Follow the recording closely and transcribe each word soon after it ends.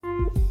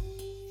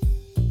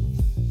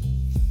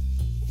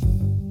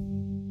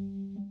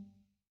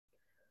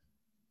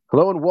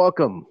Hello and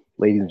welcome,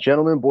 ladies and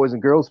gentlemen, boys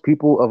and girls,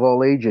 people of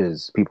all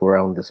ages, people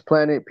around this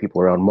planet,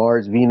 people around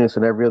Mars, Venus,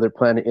 and every other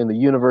planet in the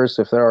universe.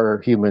 If there are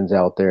humans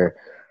out there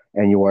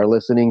and you are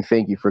listening,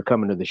 thank you for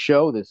coming to the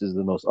show. This is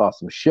the most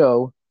awesome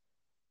show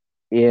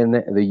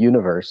in the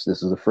universe.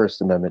 This is the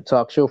First Amendment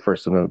talk show,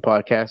 First Amendment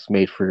podcast,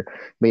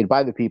 made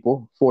by the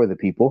people for the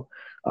people.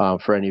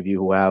 For any of you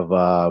who have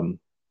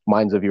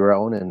minds of your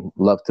own and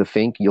love to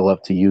think, you'll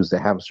love to use the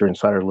hamster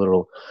inside our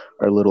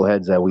little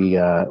heads that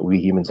we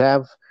humans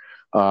have.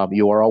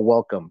 You are all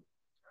welcome.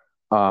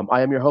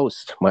 I am your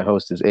host. My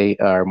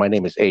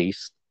name is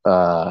Ace,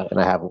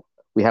 and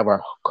we have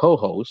our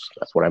co-host.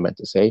 That's what I meant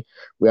to say.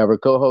 We have our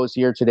co-host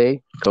here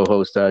today.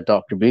 Co-host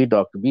Dr. B.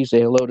 Dr. B,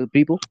 say hello to the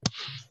people.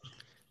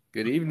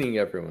 Good evening,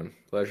 everyone.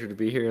 Pleasure to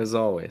be here as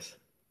always.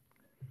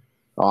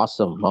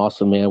 Awesome,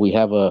 awesome, man. We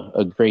have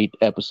a great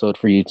episode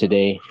for you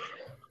today.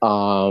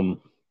 Um,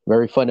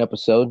 Very fun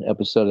episode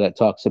that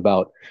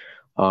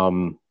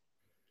um,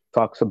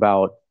 talks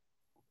about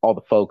all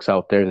the folks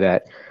out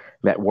there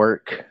that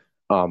work.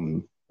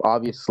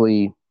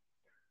 Obviously,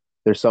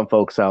 there's some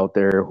folks out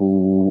there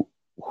who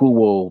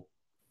will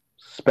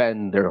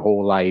spend their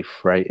whole life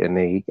right in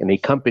a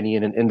company,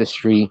 in an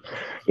industry,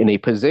 in a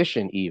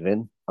position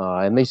even,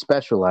 and they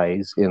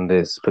specialize in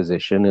this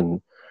position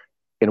and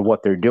in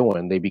what they're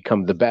doing. They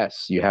become the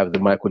best. You have the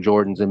Michael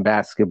Jordans in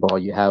basketball.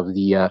 You have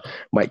the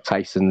Mike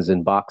Tysons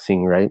in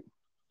boxing, right?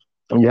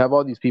 And you have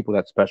all these people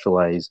that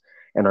specialize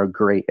and are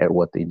great at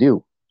what they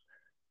do.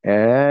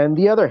 And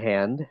the other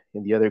hand,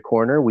 in the other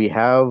corner, we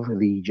have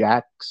the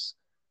jacks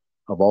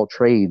of all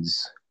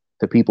trades,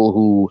 the people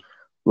who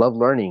love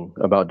learning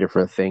about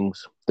different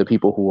things, the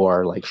people who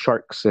are like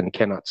sharks and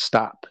cannot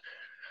stop.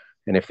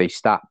 And if they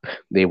stop,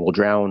 they will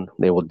drown,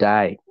 they will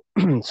die.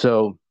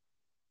 So,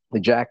 the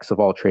jacks of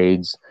all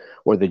trades,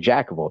 or the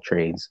jack of all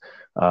trades,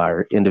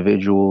 are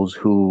individuals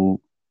who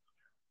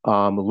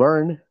try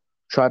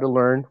to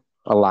learn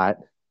a lot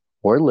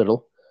or a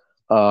little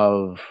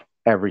of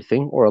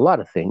everything or a lot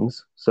of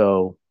things.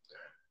 So,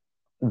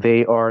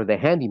 they are the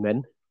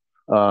handymen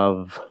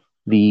of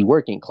the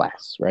working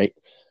class, right?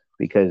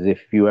 Because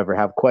if you ever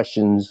have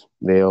questions,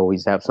 they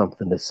always have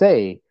something to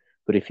say.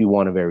 But if you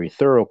want a very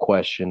thorough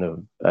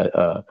question,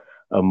 a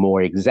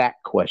more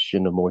exact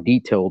question, a more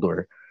detailed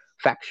or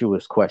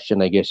factious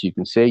question, I guess you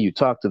can say, you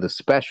talk to the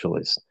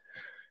specialist.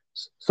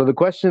 So the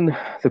question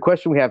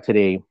we have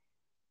today,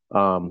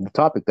 the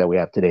topic that we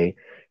have today,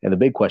 and the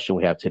big question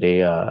we have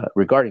today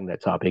regarding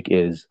that topic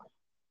is,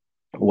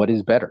 what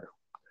is better?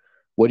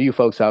 What do you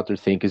folks out there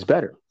think is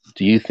better?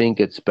 Do you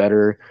think it's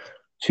better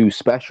to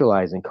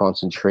specialize and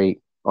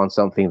concentrate on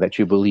something that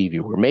you believe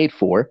you were made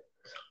for?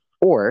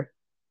 Or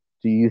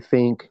do you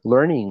think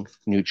learning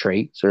new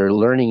traits or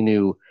learning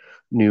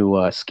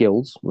new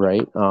skills,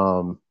 right,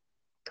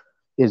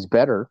 is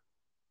better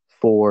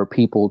for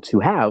people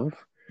to have,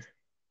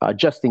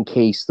 just in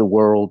case the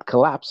world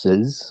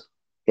collapses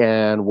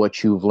and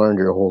what you've learned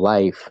your whole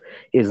life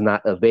is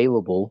not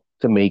available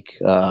to make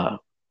a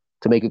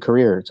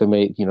career,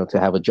 to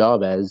have a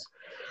job as.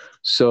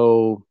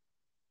 So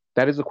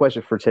that is the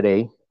question for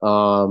today.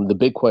 The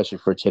big question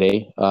for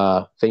today.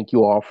 Thank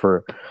you all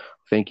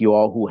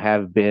who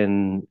have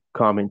been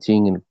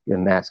commenting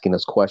and asking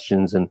us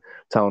questions and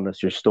telling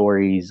us your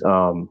stories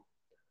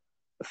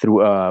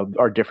through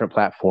our different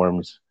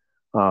platforms.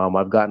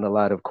 I've gotten a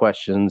lot of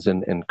questions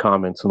and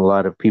comments and a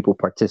lot of people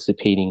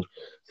participating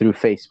through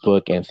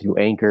Facebook and through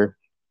Anchor.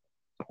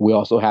 We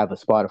also have a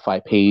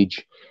Spotify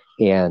page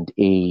and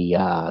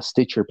a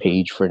Stitcher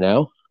page for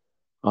now.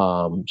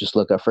 Just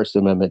look up First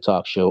Amendment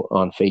Talk Show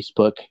on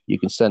Facebook. You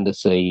can send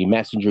us a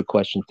messenger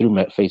question through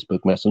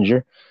Facebook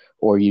Messenger,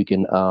 or you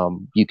can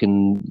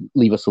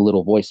leave us a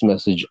little voice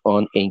message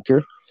on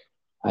Anchor.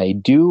 I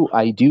do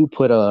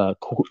put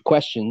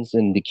questions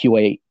in the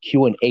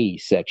Q&A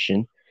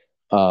section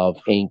of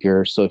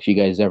Anchor. So if you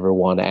guys ever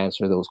want to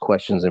answer those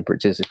questions and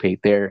participate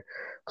there,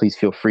 please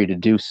feel free to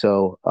do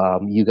so.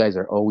 You guys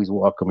are always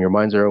welcome. Your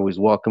minds are always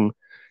welcome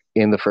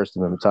in the First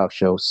Amendment Talk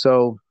Show.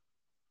 So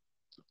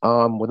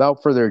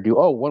without further ado,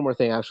 oh, one more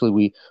thing. Actually,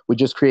 we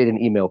just created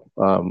an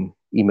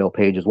email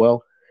page as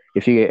well.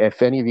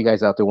 If any of you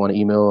guys out there want to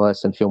email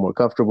us and feel more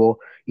comfortable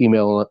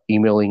email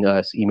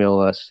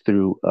us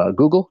through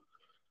Google,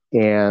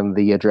 and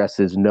the address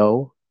is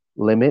no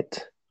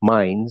limit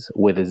minds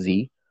with a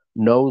Z,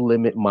 no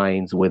limit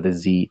minds with a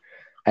Z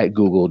at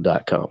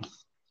google.com.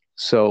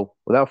 So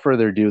without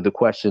further ado, the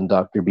question,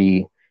 Dr.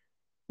 B,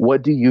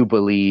 what do you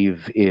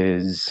believe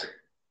is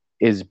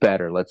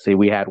better? Let's say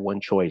we had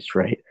one choice,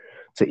 right?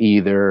 To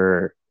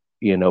either,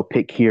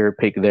 pick here,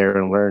 pick there,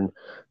 and learn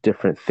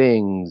different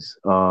things,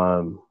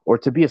 or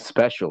to be a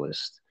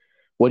specialist.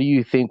 What do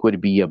you think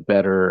would be a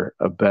better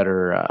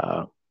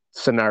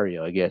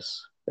scenario? I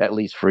guess, at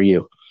least for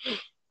you.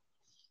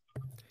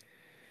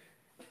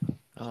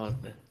 Uh,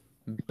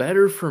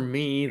 Better for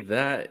me,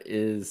 that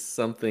is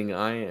something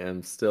I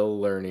am still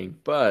learning,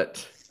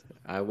 but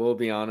I will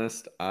be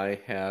honest, I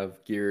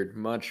have geared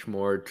much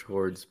more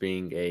towards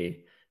being a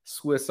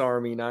Swiss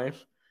Army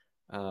knife.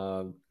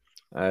 Um,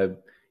 I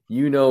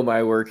you know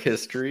my work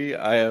history.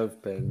 I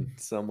have been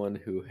someone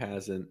who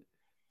hasn't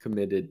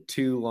committed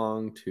too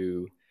long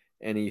to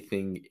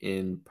anything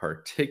in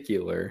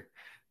particular.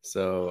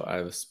 So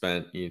I've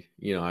spent,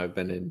 I've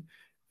been in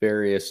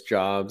various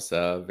jobs,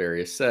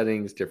 various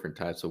settings, different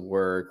types of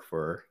work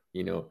for,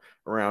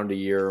 around a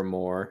year or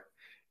more.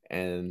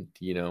 And,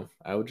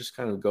 I would just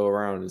kind of go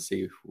around and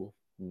see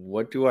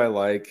what do I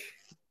like?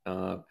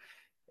 Uh,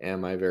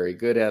 am I very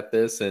good at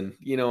this? And,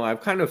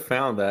 I've kind of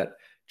found that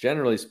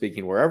generally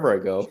speaking, wherever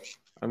I go,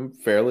 I'm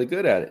fairly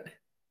good at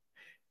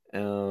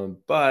it.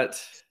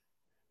 But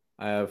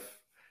I have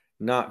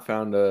not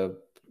found a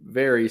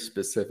very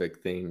specific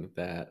thing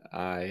that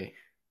I,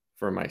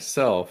 for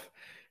myself,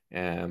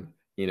 am,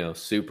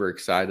 super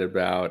excited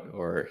about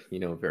or,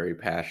 very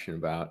passionate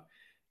about.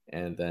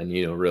 And then,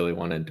 really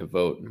want to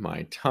devote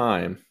my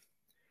time.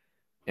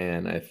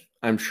 And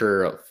I'm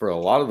sure for a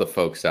lot of the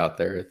folks out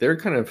there, they're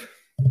kind of,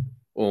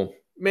 well,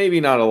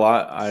 maybe not a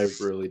lot. I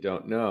really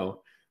don't know.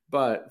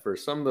 But for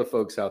some of the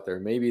folks out there,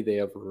 maybe they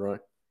have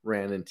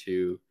ran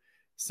into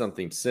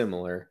something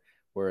similar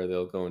where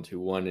they'll go into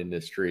one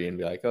industry and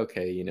be like,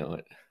 okay, you know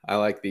what? I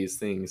like these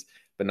things,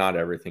 but not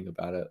everything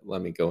about it.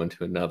 Let me go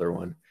into another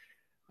one.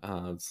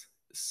 Um,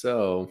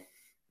 so,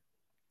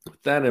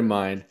 with that in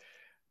mind,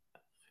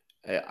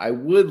 I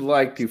would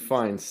like to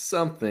find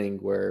something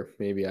where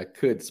maybe I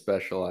could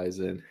specialize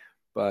in,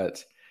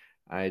 but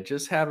I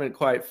just haven't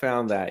quite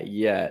found that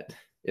yet,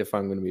 if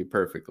I'm going to be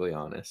perfectly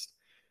honest.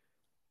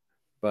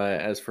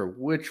 But as for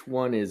which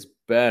one is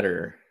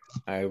better,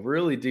 I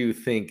really do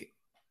think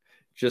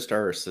just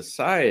our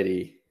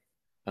society,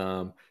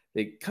 um,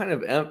 it kind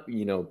of,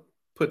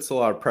 puts a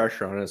lot of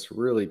pressure on us to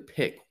really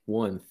pick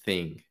one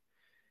thing.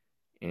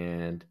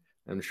 And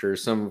I'm sure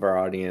some of our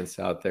audience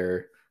out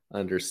there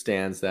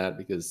understands that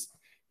because,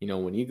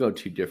 when you go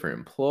to different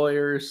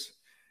employers,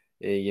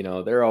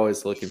 they're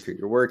always looking for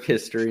your work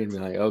history and be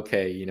like,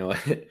 okay,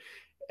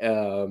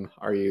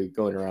 are you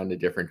going around to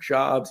different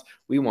jobs?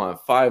 We want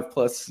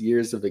 5+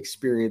 years of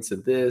experience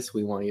in this.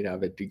 We want you to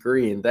have a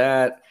degree in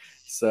that.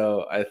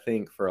 So I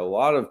think for a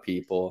lot of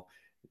people,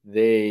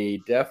 they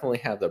definitely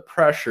have the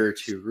pressure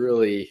to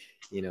really,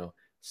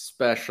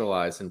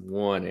 specialize in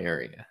one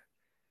area.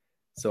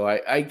 So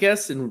I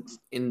guess in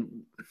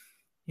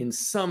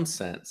some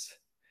sense,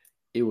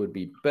 it would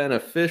be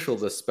beneficial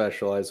to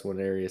specialize one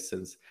area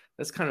since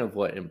that's kind of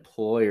what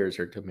employers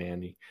are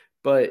demanding.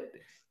 But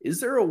is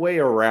there a way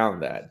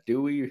around that?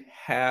 Do we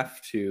have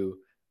to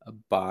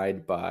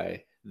abide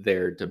by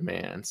their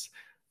demands?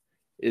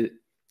 It,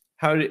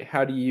 how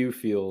do you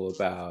feel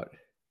about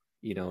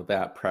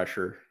that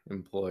pressure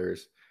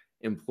employers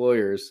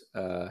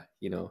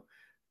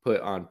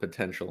put on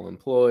potential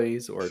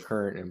employees or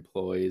current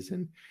employees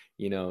and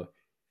you know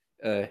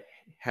uh,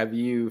 have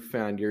you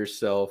found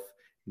yourself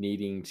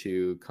needing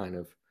to kind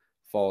of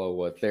follow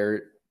what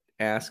they're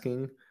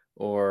asking,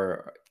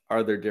 or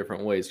are there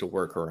different ways to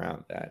work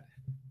around that?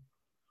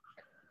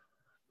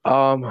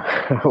 Um,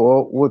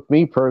 well, with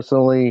me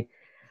personally,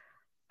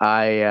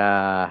 I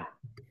uh,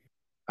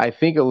 I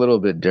think a little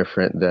bit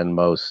different than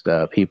most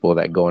people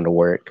that go into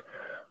work,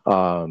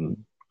 um,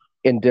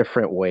 in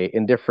different ways,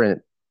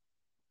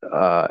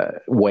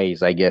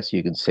 I guess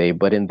you could say.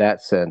 But in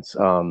that sense,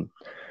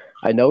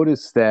 I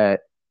noticed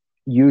that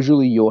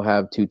usually you'll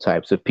have two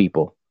types of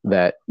people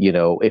that,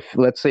 if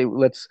let's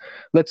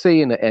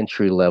say in an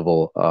entry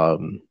level,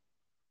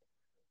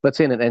 let's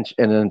say in an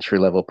entry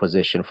level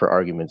position for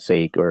argument's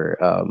sake, or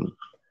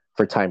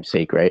for time's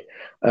sake, right?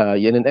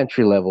 In an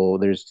entry level,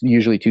 there's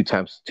usually two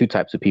types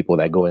of people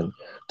that go in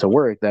to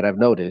work that I've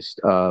noticed.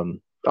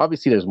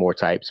 Obviously, there's more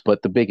types,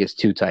 but the biggest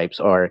two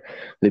types are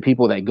the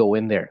people that go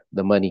in there,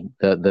 the money,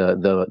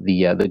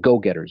 the go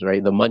getters,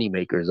 right? The money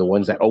makers, the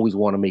ones that always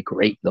want to make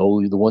rate, the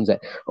ones that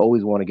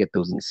always want to get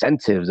those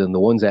incentives, and the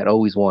ones that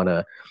always want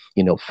to,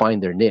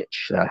 find their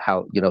niche.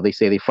 How they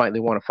say they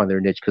want to find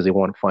their niche because they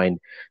want to find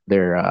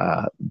their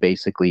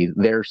basically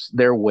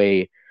their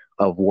way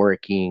of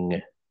working,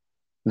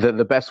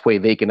 the best way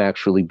they can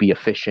actually be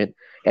efficient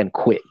and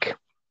quick.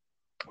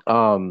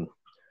 Um,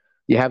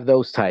 you have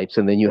those types,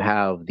 and then you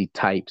have the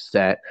types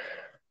that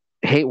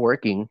hate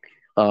working.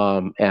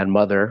 And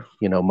mother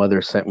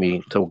sent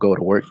me to go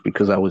to work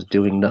because I was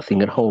doing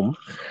nothing at home.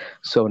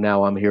 So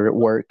now I'm here at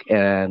work,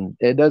 and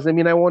it doesn't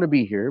mean I want to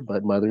be here,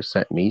 but mother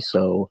sent me.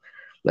 So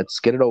let's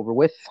get it over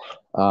with.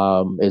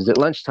 Is it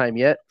lunchtime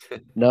yet?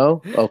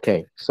 No?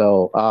 Okay.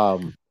 So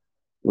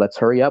let's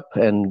hurry up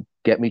and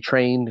get me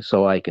trained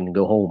so I can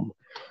go home.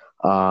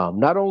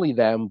 Not only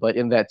them, but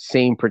in that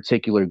same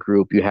particular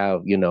group, you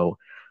have,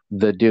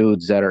 the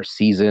dudes that are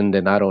seasoned,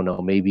 and I don't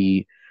know,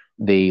 maybe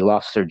they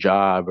lost their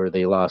job, or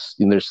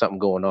there's something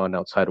going on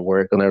outside of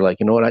work. And they're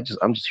like, you know what?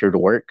 I'm just here to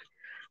work.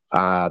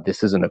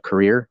 This isn't a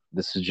career.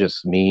 This is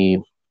just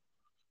me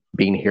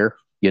being here.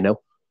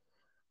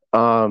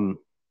 Um,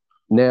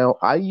 Now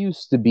I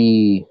used to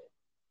be,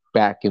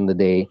 back in the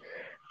day,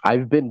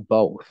 I've been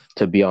both,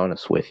 to be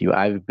honest with you.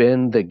 I've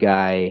been the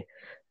guy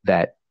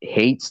that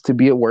hates to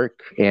be at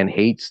work and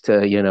hates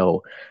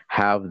to,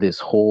 have this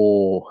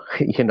whole,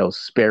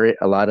 spirit.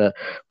 A lot of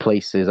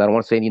places, I don't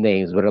want to say any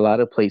names, but a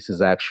lot of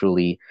places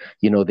actually,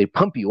 they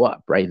pump you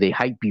up, right? They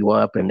hype you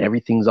up and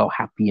everything's all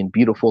happy and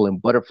beautiful and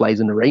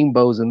butterflies and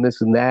rainbows and this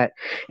and that.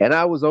 And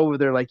I was over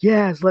there like,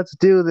 yes, let's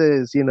do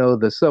this,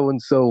 the so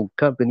and so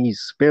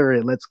company's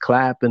spirit. Let's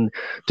clap and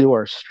do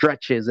our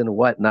stretches and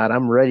whatnot.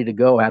 I'm ready to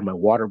go. I had my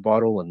water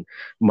bottle and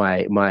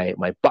my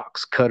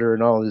box cutter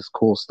and all this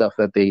cool stuff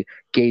that they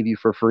gave you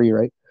for free,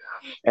 right?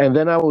 And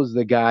then I was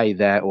the guy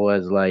that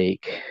was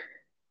like,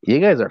 "You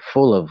guys are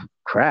full of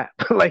crap.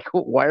 Like,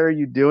 why are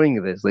you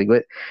doing this? Like,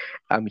 what?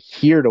 I'm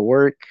here to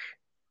work.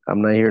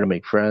 I'm not here to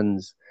make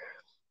friends."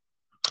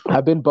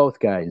 I've been both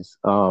guys.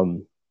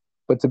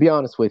 But to be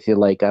honest with you,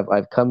 like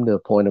I've come to a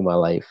point in my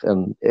life,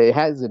 and it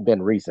hasn't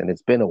been recent.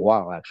 It's been a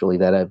while actually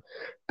that I've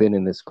been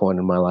in this point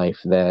in my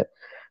life that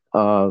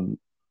um,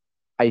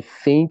 I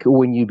think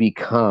when you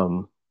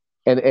become,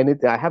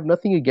 I have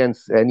nothing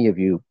against any of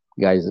you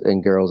guys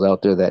and girls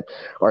out there that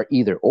are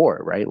either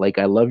or, right? Like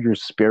I love your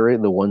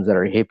spirit, the ones that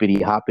are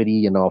hippity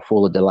hoppity and all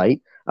full of delight.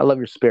 I love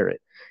your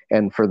spirit.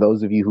 And for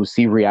those of you who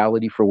see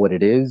reality for what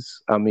it is,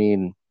 I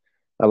mean,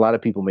 a lot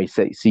of people may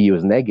see you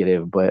as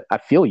negative, but I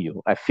feel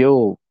you. I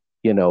feel,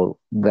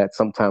 that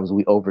sometimes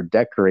we over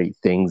decorate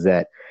things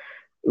that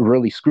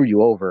really screw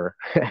you over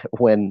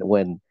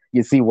when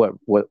you see what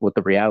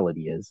the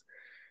reality is.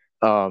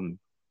 Um,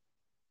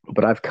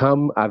 but I've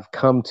come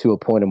to a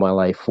point in my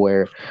life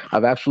where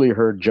I've actually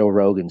heard Joe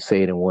Rogan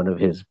say it in one of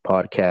his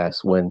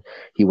podcasts when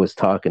he was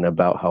talking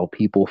about how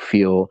people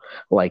feel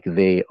like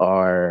they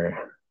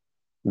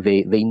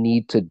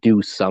need to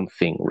do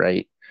something,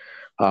 right?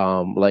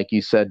 Like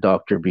you said,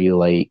 Dr. B,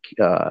 like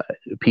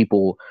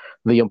people,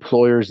 the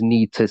employers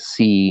need to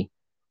see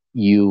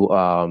you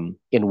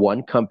in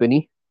one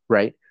company,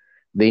 right?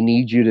 They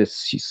need you to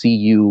see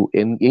you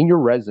in your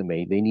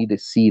resume. They need to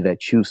see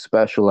that you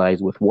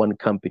specialize with one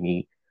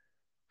company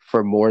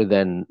for more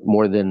than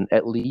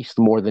at least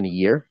more than a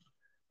year.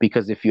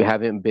 Because if you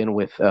haven't been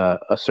with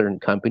a certain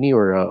company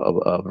or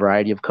a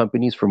variety of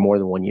companies for more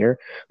than 1 year,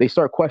 they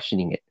start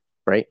questioning it,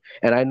 right?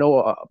 And I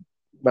know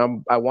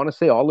I want to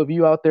say all of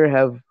you out there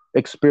have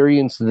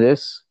experienced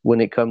this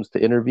when it comes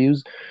to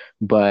interviews,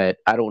 but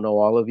I don't know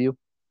all of you.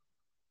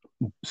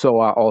 So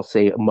I'll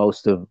say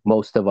most of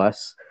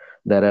us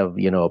that have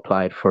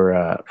applied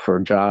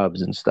for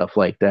jobs and stuff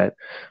like that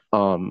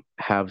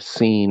have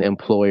seen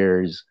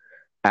employers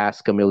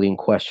ask a million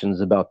questions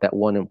about that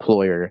one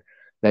employer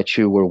that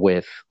you were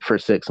with for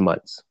 6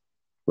 months,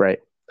 right?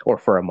 Or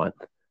for a month.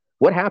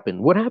 What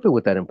happened? What happened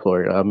with that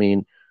employer? I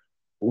mean,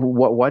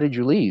 why did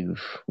you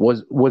leave?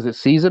 Was it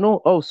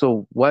seasonal? Oh,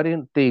 so why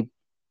didn't they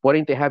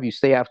have you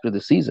stay after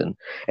the season?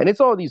 And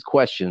it's all these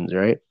questions,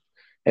 right?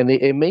 And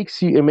it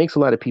makes a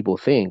lot of people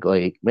think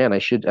like, man, I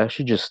should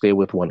just stay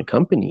with one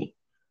company,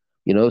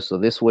 so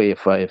this way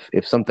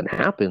if something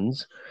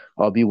happens,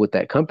 I'll be with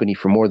that company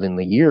for more than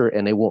a year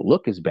and it won't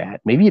look as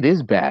bad. Maybe it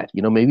is bad,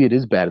 maybe it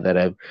is bad that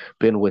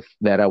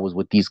I was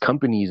with these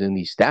companies and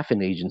these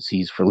staffing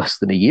agencies for less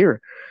than a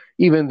year,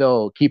 even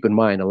though keep in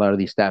mind a lot of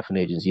these staffing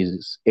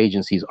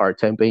agencies are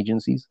temp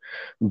agencies.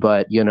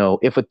 But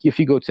if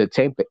you go to a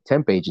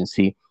temp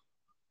agency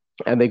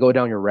and they go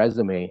down your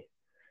resume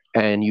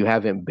and you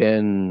haven't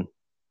been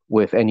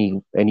with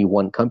any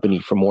one company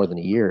for more than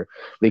a year,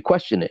 they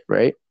question it,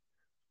 right?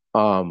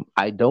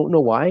 I don't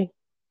know why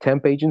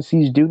temp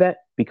agencies do that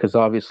because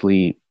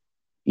obviously,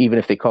 even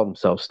if they call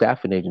themselves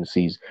staffing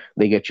agencies,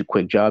 they get you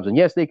quick jobs, and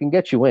yes, they can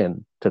get you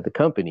in to the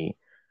company,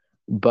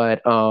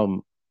 but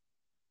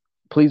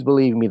please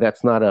believe me,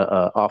 that's not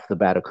a off the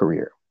bat a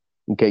career.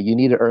 Okay, you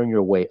need to earn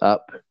your way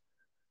up.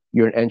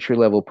 You're in entry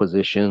level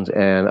positions,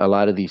 and a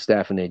lot of these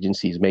staffing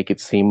agencies make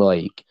it seem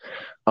like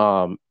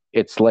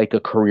it's like a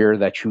career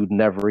that you'd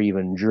never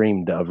even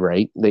dreamed of,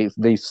 right?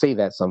 They say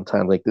that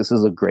sometimes, like this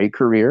is a great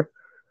career.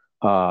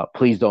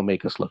 Please don't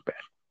make us look bad.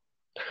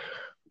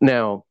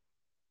 Now,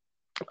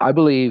 I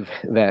believe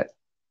that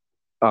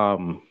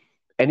um,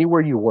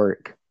 anywhere you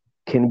work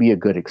can be a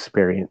good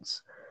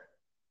experience,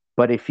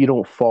 but if you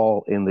don't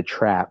fall in the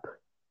trap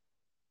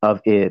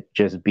of it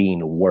just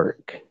being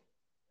work.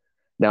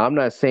 Now, I'm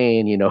not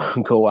saying,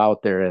 go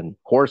out there and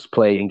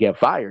horseplay and get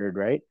fired,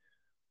 right?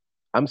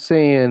 I'm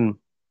saying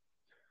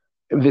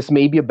this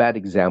may be a bad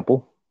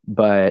example,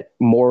 but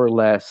more or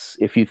less,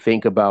 if you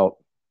think about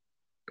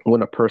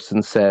when a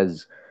person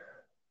says,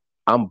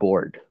 I'm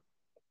bored.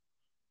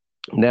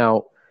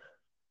 Now,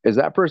 is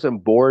that person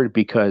bored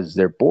because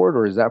they're bored,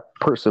 or is that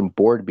person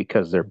bored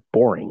because they're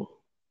boring?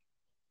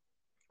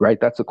 Right?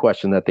 That's a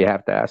question that they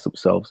have to ask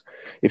themselves.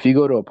 If you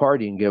go to a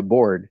party and get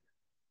bored,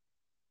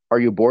 are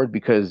you bored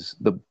because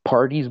the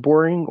party's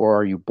boring, or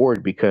are you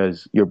bored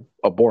because you're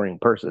a boring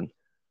person?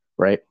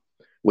 Right?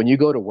 When you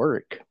go to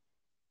work,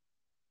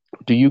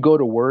 do you go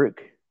to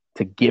work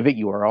to give it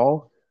your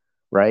all?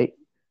 Right?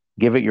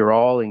 Give it your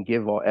all and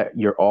give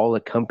your all a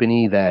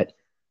company that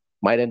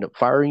might end up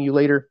firing you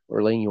later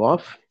or laying you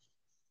off.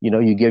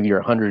 You give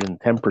your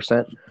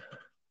 110%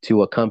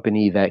 to a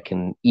company that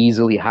can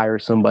easily hire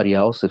somebody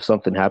else if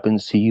something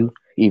happens to you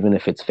even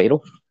if it's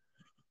fatal?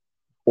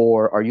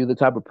 Or are you the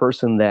type of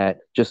person that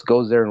just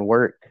goes there to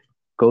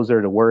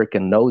work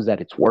and knows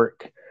that it's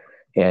work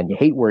and you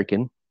hate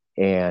working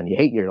and you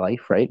hate your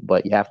life, right?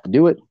 But you have to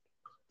do it.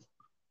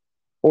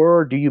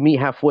 Or do you meet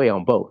halfway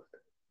on both,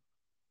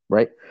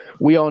 right?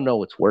 We all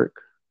know it's work.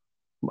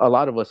 A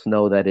lot of us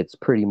know that it's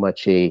pretty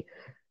much a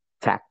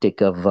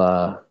tactic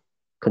of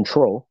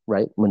control,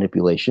 right?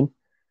 Manipulation,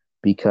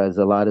 because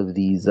a lot of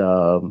these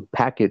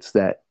packets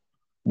that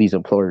these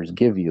employers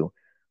give you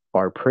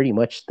are pretty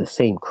much the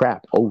same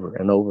crap over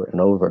and over and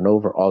over and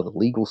over. All the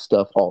legal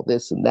stuff, all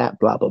this and that,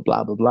 blah, blah,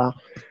 blah, blah, blah.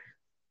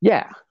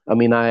 Yeah. I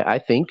mean, I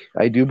think,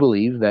 I do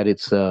believe that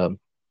it's a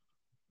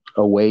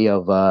way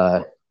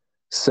of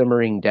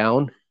simmering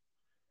down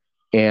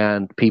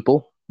and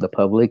people, the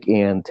public,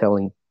 and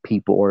telling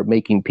people or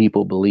making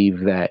people believe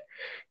that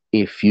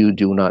if you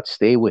do not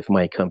stay with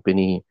my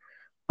company,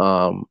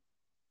 um,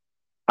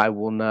 I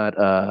will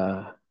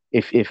not.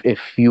 If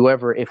you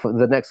ever, if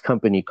the next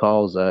company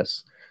calls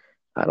us,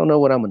 I don't know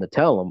what I'm going to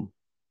tell them.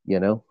 You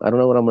know, I don't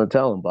know what I'm going to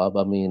tell them, Bob.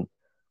 I mean,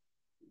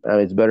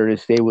 it's better to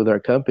stay with our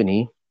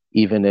company,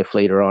 even if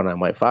later on I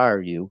might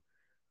fire you,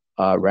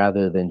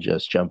 rather than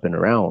just jumping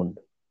around.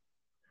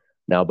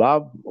 Now,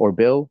 Bob or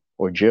Bill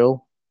or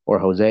Jill or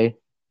Jose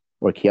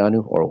or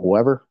Keanu or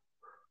whoever,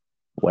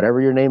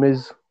 whatever your name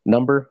is,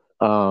 number,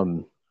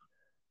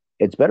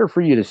 it's better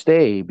for you to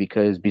stay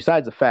because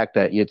besides the fact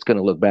that it's going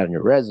to look bad on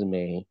your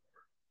resume,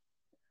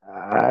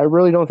 I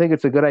really don't think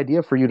it's a good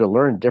idea for you to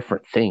learn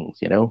different things,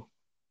 you know?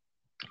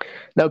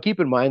 Now, keep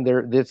in mind,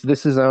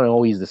 this is not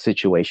always the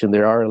situation.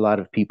 There are a lot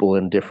of people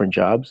in different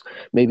jobs,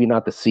 maybe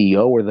not the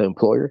CEO or the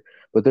employer,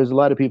 but there's a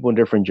lot of people in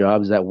different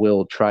jobs that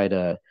will try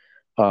to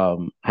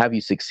have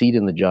you succeed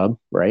in the job,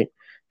 right?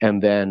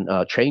 And then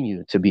train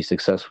you to be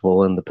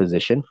successful in the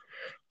position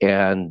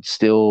and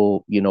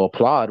still, you know,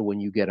 applaud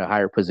when you get a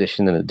higher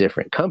position in a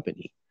different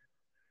company.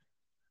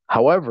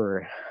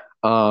 However,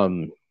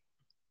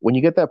 when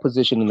you get that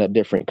position in that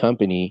different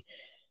company,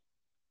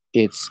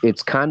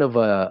 it's kind of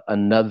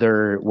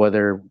another,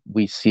 whether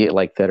we see it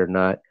like that or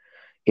not,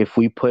 if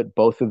we put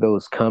both of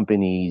those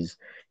companies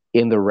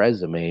in the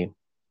resume,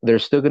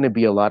 there's still going to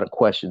be a lot of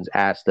questions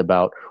asked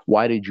about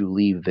why did you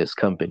leave this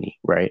company,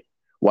 right?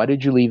 Why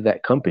did you leave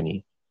that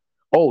company?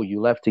 Oh,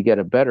 you left to get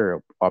a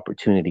better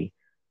opportunity.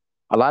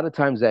 A lot of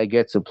times that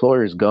gets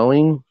employers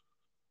going,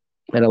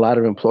 and a lot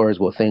of employers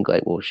will think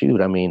like, well,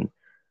 shoot, I mean,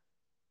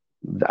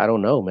 I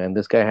don't know, man.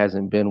 This guy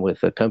hasn't been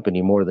with a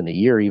company more than a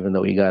year, even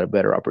though he got a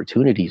better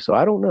opportunity. So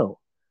I don't know.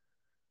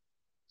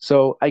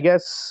 So I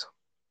guess,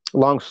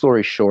 long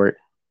story short,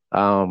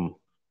 um,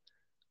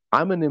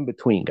 I'm an in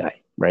between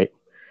guy, right?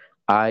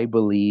 I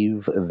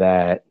believe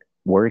that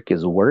work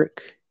is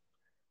work.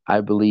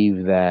 I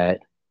believe that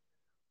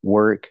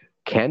work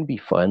can be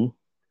fun,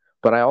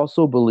 but I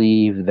also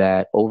believe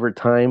that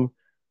overtime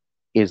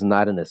is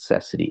not a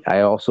necessity. I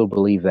also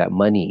believe that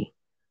money,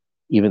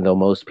 even though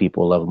most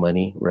people love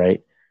money,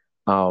 right?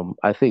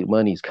 I think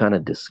money is kind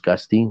of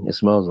disgusting. It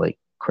smells like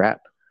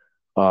crap.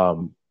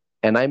 Um,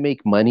 and I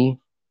make money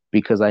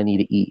because I need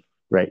to eat,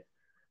 right?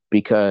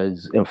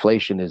 Because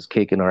inflation is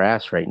kicking our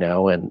ass right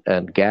now,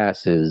 and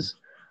gas has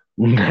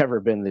never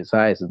been this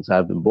high since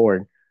I've been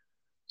born.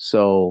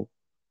 So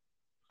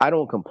I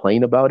don't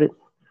complain about it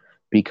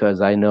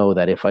because I know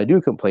that if I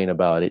do complain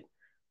about it,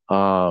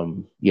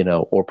 you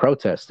know, or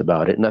protest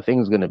about it,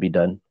 nothing's going to be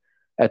done.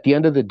 At the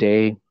end of the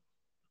day,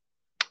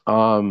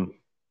 um,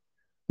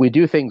 we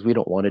do things we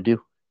don't want to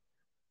do.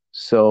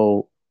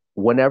 So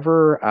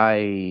whenever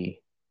I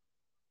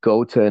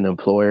go to an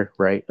employer,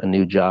 right, a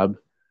new job,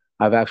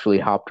 I've actually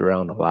hopped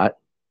around a lot.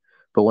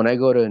 But when I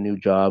go to a new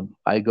job,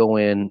 I go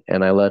in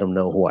and I let them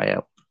know who I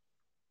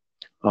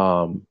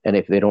am. And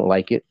if they don't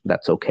like it,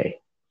 that's okay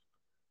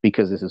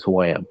because this is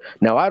who I am.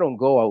 Now, I don't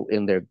go out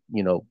in there,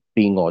 you know,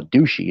 being all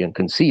douchey and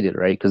conceited,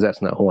 right? Because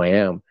that's not who I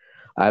am.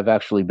 I've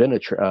actually been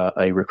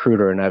a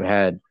recruiter, and I've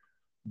had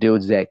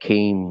dudes that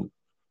came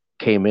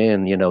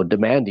in, you know,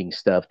 demanding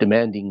stuff,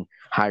 demanding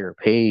higher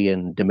pay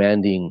and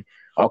demanding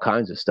all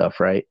kinds of stuff,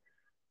 right?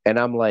 And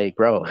I'm like,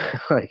 bro,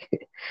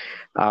 like,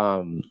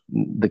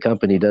 the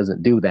company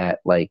doesn't do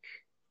that like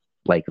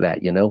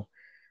that, you know.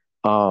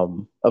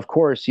 Of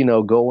course, you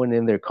know, going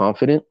in there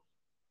confident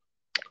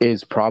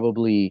is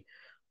probably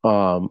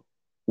um,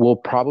 will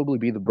probably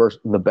be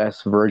the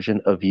best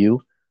version of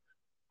you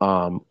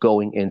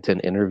going into an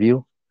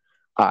interview.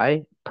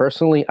 I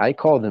personally, I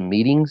call them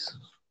meetings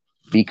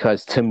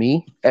because to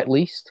me, at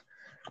least,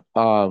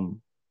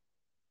 um,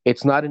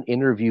 it's not an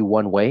interview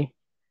one way.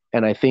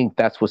 And I think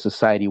that's what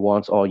society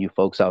wants all you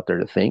folks out there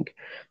to think,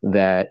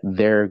 that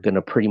they're going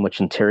to pretty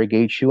much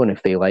interrogate you. And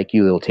if they like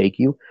you, they'll take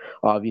you.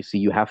 Obviously,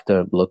 you have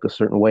to look a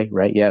certain way,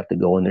 right? You have to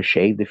go in there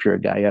shaved. If you're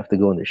a guy, you have to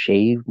go in there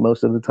shaved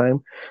most of the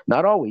time.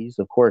 Not always.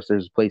 Of course,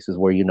 there's places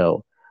where, you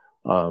know,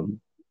 um,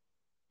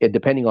 it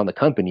depending on the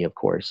company, of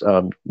course.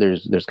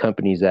 There's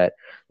companies that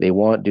they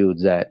want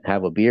dudes that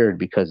have a beard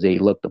because they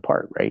look the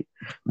part, right?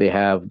 They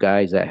have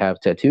guys that have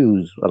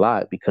tattoos a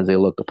lot because they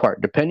look the part,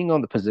 depending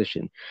on the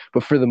position.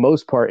 But for the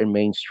most part, in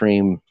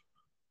mainstream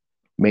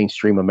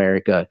mainstream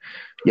America,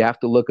 you have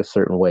to look a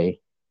certain way.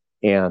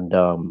 And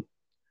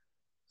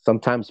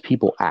sometimes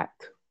people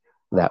act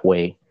that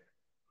way.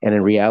 And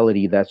in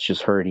reality, that's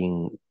just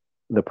hurting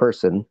the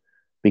person,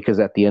 because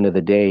at the end of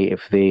the day,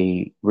 if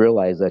they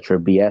realize that you're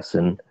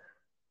BSing,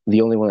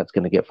 the only one that's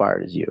going to get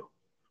fired is you.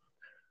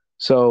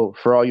 So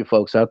for all you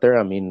folks out there,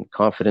 I mean,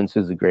 confidence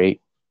is a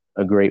great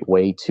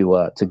way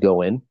to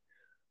go in,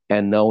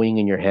 and knowing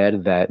in your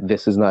head that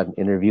this is not an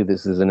interview,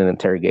 this isn't an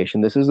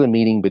interrogation, this is a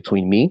meeting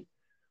between me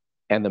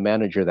and the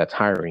manager that's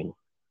hiring,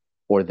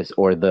 or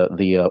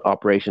the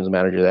operations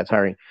manager that's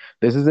hiring.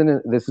 This isn't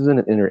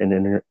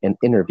an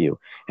interview,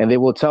 and they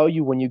will tell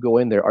you when you go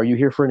in there, are you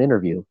here for an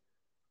interview?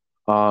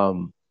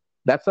 Um,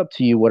 that's up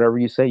to you. Whatever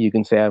you say, you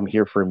can say I'm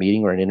here for a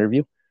meeting or an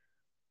interview.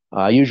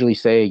 I usually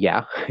say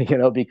yeah,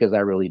 because I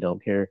really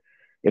don't care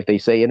if they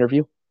say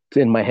interview.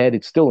 In my head,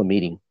 it's still a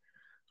meeting.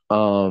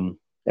 And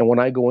when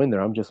I go in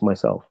there, I'm just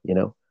myself.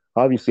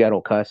 Obviously, I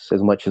don't cuss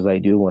as much as I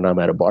do when I'm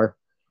at a bar,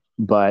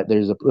 but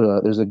there's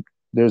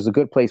a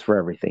good place for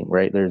everything,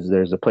 right?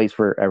 There's a place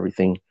for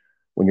everything.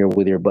 When you're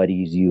with your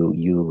buddies,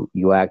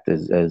 you act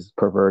as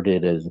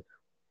perverted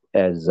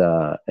as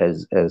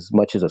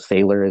much as a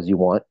sailor as you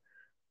want.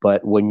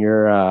 But when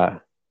you're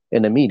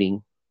in a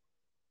meeting,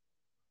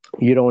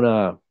 you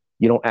don't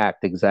you don't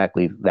act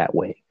exactly that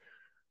way.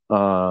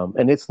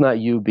 And it's not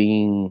you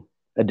being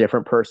a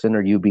different person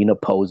or you being a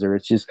poser.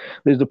 It's just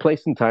there's a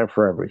place and time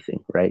for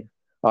everything, right?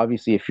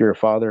 Obviously, if you're a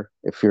father,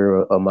 if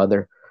you're a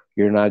mother,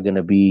 you're not going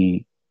to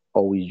be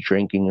always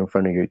drinking in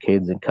front of your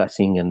kids and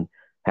cussing and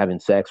having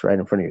sex right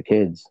in front of your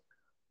kids,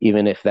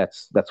 even if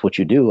that's what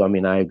you do. I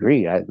mean, I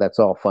agree. That's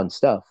all fun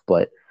stuff,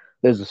 but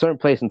there's a certain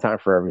place and time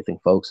for everything,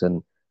 folks.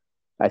 And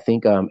I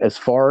think as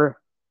far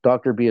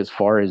Dr. B, as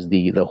far as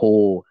the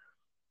whole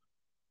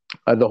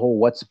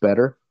what's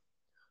better,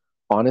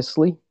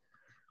 honestly,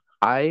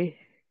 I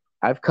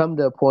I've come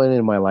to a point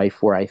in my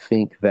life where I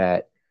think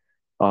that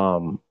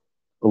um,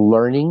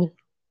 learning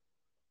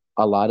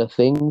a lot of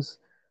things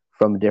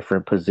from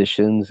different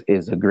positions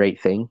is a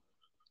great thing.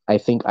 I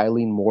think I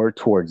lean more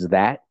towards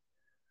that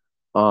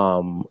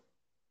um,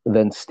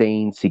 than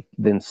staying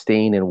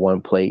in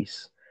one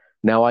place.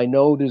 Now I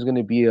know there's going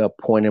to be a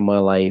point in my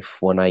life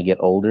when I get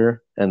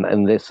older,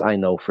 and this I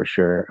know for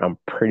sure. I'm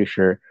pretty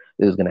sure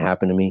this is going to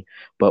happen to me,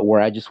 but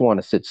where I just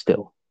want to sit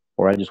still,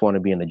 or I just want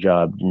to be in a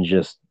job and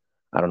just,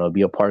 I don't know,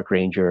 be a park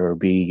ranger, or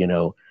be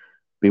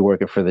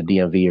working for the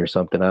DMV or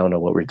something. I don't know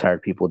what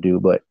retired people do,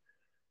 but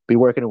be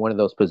working in one of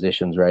those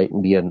positions, right?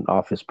 And be an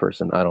office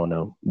person. I don't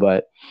know.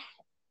 But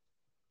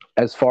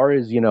as far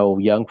as,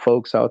 young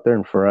folks out there,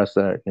 and for us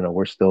that,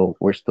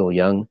 we're still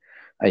young,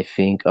 I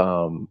think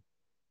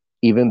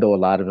even though a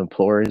lot of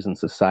employers and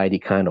society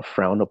kind of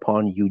frown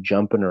upon you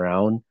jumping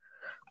around,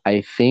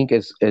 I think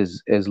as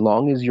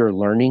long as you're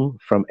learning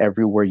from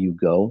everywhere you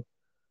go,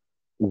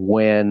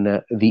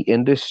 when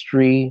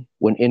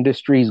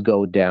industries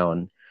go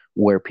down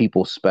where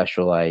people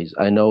specialize,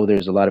 I know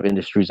there's a lot of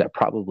industries that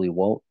probably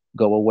won't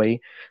go away,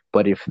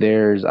 but if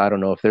there's, I don't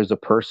know, if there's a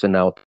person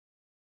out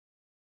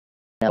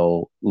there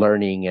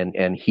learning,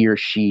 and he or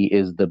she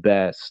is the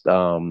best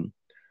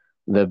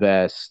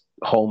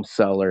home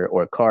seller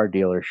or car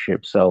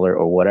dealership seller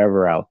or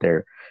whatever out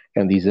there,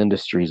 and these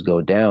industries go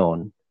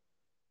down,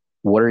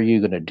 what are you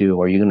going to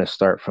do? Are you going to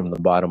start from the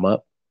bottom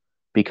up?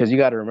 Because you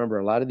got to remember,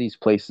 a lot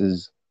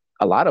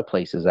of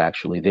places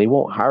actually, they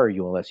won't hire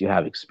you unless you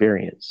have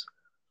experience.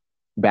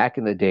 Back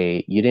in the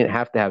day, you didn't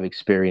have to have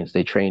experience.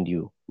 They trained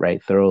you,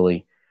 right,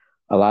 thoroughly.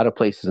 A lot of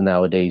places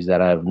nowadays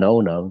that I've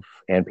known of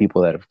and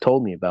people that have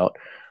told me about,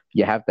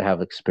 you have to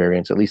have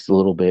experience, at least a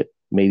little bit,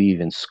 maybe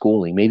even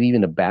schooling, maybe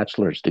even a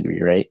bachelor's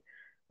degree, right?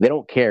 They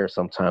don't care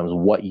sometimes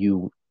what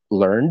you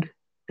learned,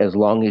 as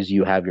long as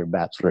you have your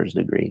bachelor's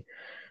degree.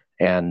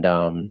 And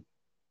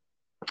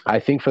I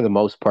think for the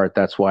most part,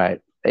 that's why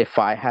if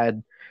I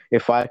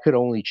could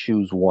only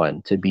choose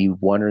one, to be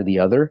one or the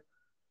other,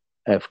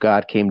 if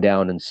God came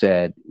down and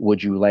said,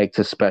 would you like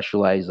to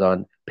specialize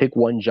on, pick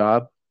one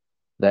job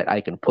that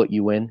I can put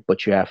you in,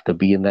 but you have to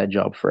be in that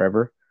job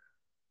forever,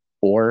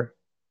 or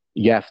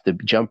you have to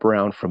jump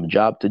around from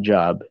job to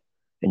job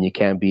and you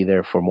can't be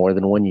there for more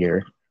than 1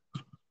 year,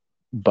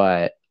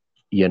 but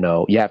you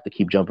have to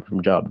keep jumping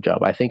from job to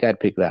job. I think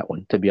I'd pick that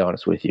one, to be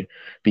honest with you,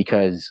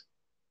 because,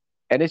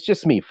 and it's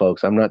just me,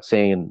 folks. I'm not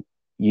saying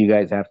you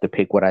guys have to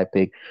pick what I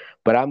pick,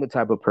 but I'm the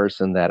type of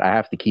person that I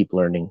have to keep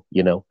learning.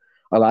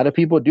 A lot of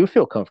people do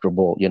feel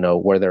comfortable,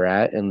 where they're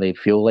at, and they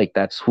feel like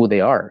that's who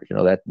they are,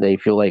 that they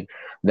feel like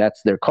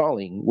that's their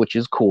calling, which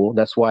is cool.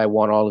 That's why I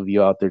want all of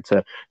you out there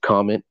to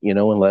comment,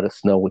 and let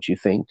us know what you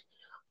think.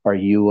 Are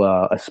you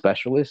a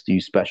specialist? Do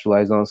you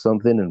specialize on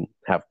something and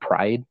have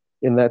pride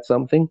in that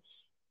something?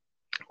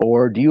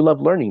 Or do you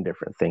love learning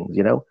different things?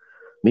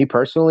 Me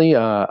personally,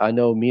 I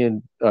know me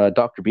and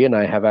Dr. B and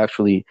I have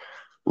actually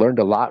learned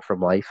a lot from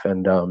life.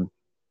 And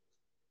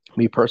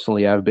me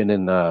personally, I've been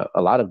in a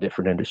lot of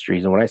different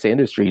industries. And when I say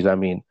industries, I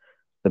mean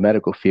the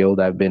medical field.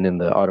 I've been in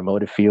the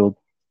automotive field.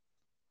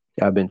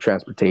 I've been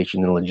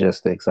transportation and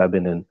logistics. I've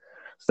been in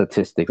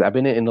statistics. I've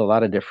been in a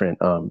lot of different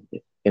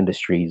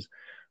industries.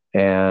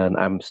 and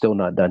I'm still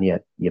not done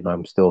yet.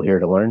 I'm still here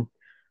to learn.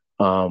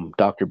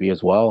 Dr. B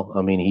as well.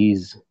 I mean,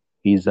 he's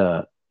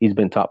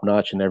been top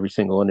notch in every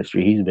single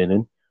industry he's been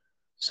in.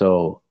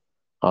 So,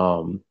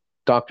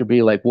 Dr.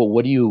 B, like,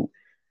 what do you,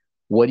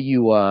 what,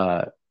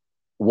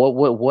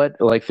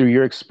 like, through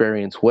your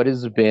experience, what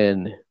has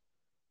been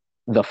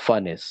the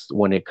funnest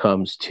when it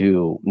comes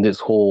to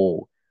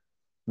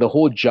the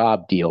whole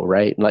job deal,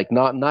 right? Like,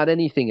 not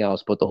anything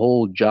else, but the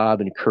whole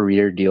job and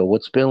career deal.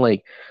 What's been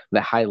like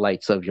the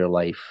highlights of your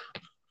life?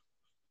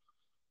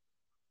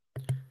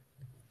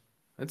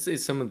 I'd say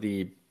some of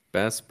the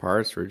best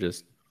parts were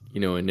just,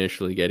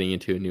 initially getting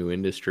into a new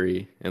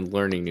industry and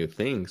learning new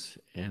things.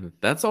 And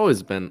that's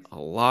always been a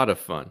lot of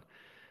fun.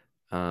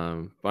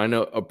 But I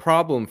know a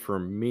problem for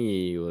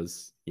me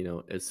was,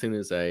 as soon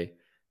as I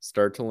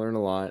start to learn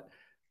a lot,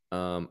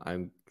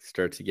 I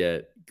start to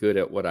get good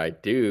at what I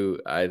do,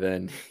 I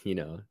then,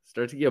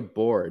 start to get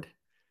bored.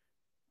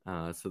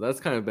 So that's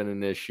kind of been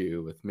an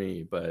issue with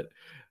me, but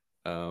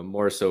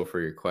more so for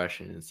your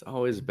question, it's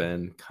always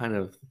been kind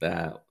of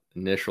that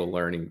initial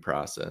learning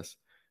process,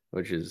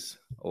 which is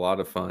a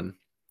lot of fun.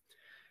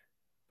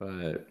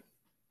 But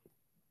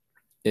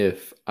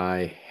if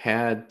I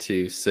had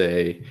to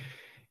say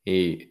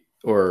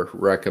or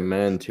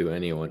recommend to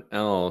anyone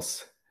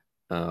else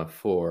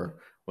for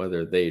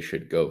whether they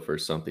should go for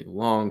something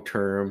long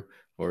term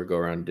or go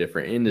around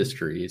different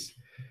industries,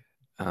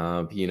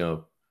 you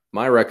know,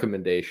 my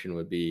recommendation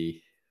would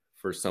be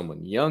for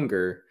someone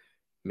younger,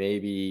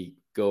 maybe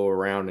go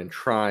around and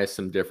try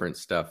some different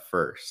stuff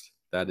first.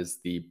 That is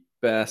the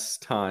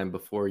best time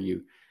before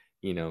you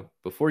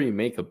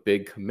make a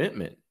big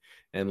commitment.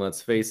 And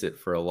let's face it,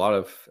 for a lot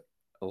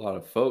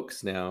of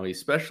folks now,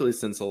 especially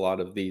since a lot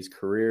of these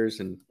careers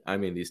and I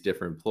mean these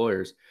different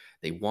employers,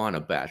 they want a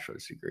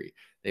bachelor's degree.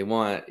 They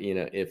want,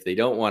 if they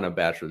don't want a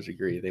bachelor's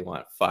degree, they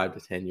want 5 to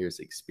 10 years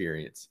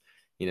experience,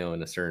 in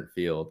a certain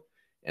field.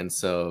 And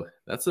so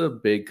that's a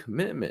big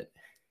commitment.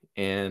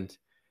 And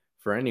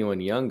for anyone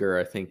younger,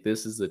 I think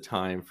that's the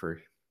time for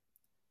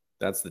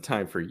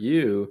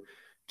you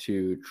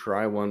to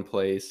try one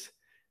place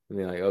and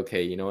be like,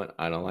 okay, you know what?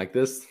 I don't like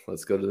this.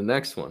 Let's go to the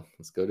next one.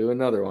 Let's go to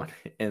another one.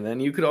 And then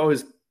you could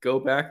always go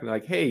back and be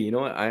like, hey, you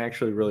know what? I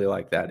actually really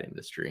like that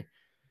industry.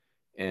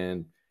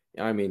 And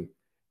I mean,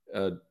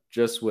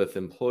 just with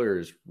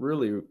employers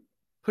really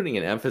putting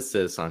an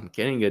emphasis on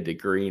getting a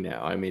degree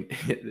now. I mean,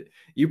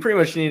 you pretty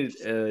much need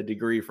a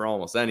degree for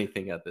almost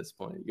anything at this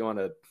point. You want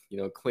to,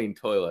 clean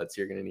toilets,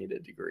 you're going to need a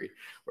degree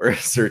or a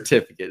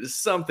certificate,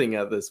 something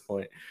at this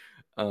point.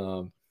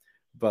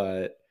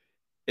 But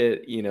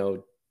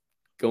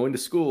going to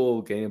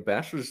school, getting a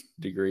bachelor's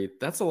degree,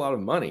 that's a lot of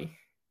money.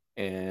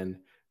 And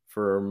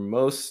for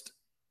most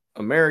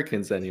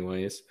Americans,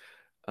 anyways,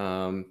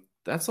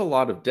 that's a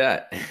lot of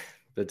debt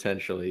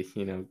potentially,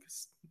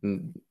 'cause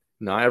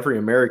not every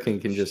American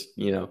can just,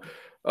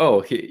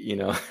 oh,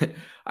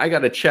 I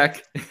got a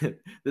check.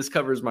 This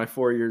covers my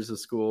 4 years of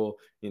school.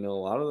 A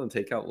lot of them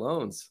take out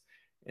loans.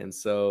 And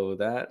so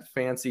that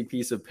fancy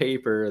piece of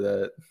paper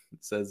that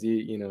says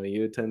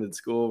you attended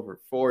school for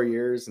 4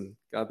 years and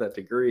got that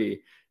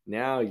degree,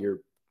 now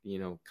you're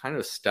kind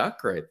of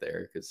stuck right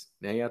there because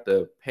now you have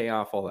to pay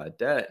off all that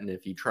debt. And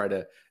if you try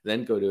to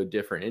then go to a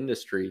different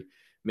industry,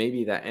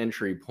 maybe that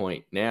entry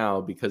point now,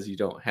 because you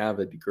don't have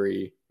a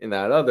degree in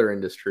that other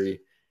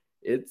industry,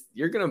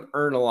 you're going to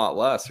earn a lot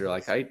less. You're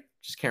like, I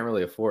just can't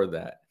really afford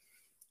that.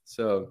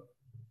 So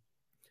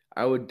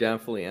I would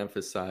definitely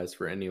emphasize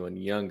for anyone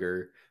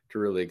younger to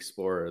really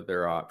explore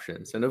their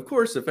options. And of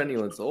course, if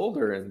anyone's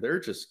older and they're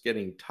just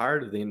getting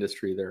tired of the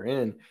industry they're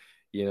in,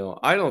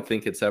 I don't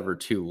think it's ever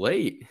too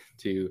late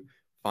to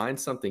find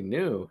something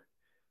new.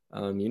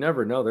 You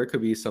never know. There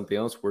could be something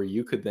else where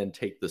you could then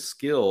take the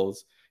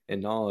skills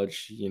and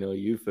knowledge,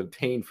 you've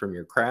obtained from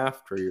your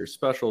craft or your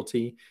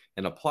specialty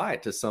and apply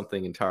it to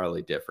something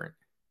entirely different.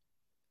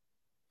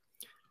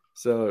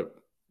 So,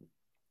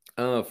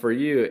 for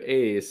you,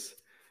 Ace,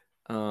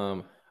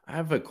 I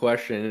have a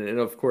question, and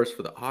of course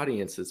for the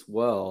audience as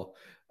well.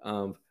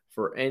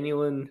 For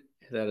anyone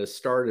that has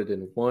started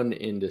in one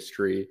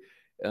industry,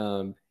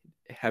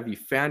 have you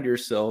found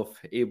yourself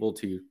able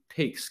to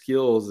take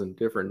skills and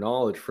different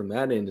knowledge from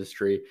that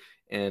industry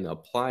and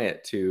apply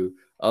it to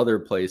other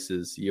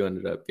places you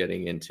ended up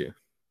getting into?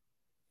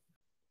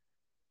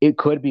 It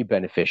could be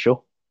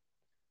beneficial,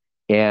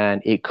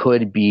 and it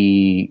could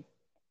be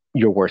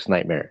your worst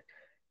nightmare.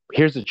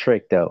 Here's the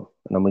trick, though,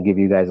 and I'm gonna give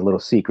you guys a little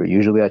secret.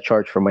 Usually, I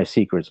charge for my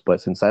secrets,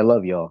 but since I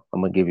love y'all,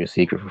 I'm gonna give you a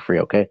secret for free.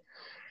 Okay?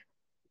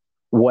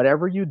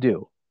 Whatever you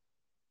do,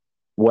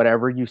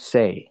 whatever you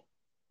say,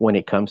 when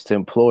it comes to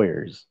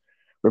employers,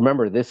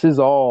 remember this is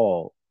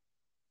all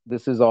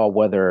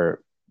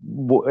whether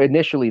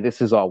initially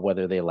this is all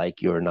whether they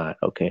like you or not.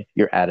 Okay,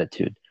 your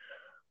attitude.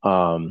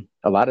 A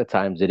lot of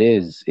times it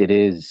is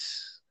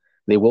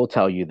they will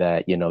tell you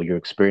that your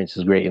experience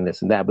is great in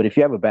this and that, but if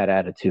you have a bad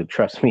attitude,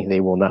 trust me, they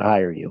will not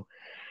hire you.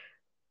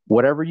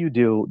 Whatever you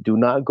do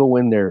not go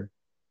in there,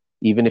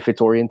 even if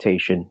it's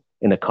orientation,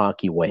 in a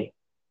cocky way.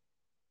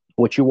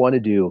 What you want to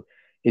do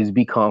is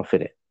be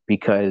confident,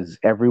 because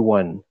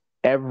everyone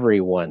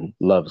Everyone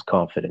loves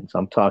confidence.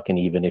 I'm talking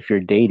even if you're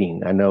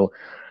dating. I know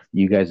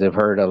you guys have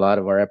heard a lot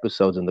of our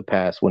episodes in the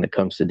past when it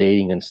comes to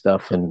dating and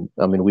stuff. And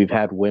I mean, we've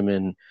had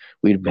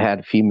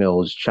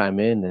females chime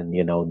in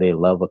and, they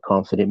love a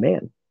confident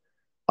man.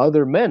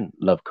 Other men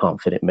love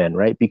confident men,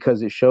 right?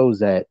 Because it shows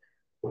that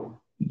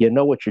you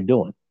know what you're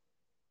doing.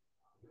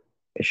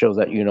 It shows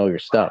that you know your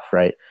stuff,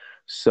 right?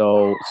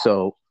 So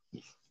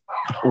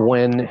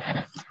when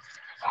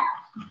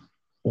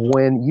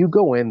when you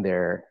go in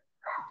there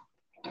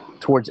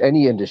towards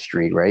any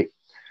industry, right?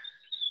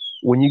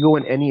 When you go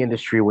in any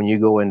industry, when you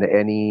go into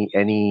any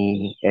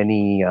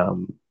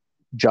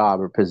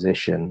job or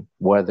position,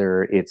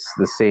 whether it's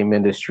the same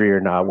industry or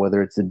not,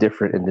 whether it's a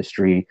different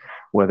industry,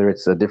 whether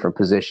it's a different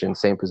position,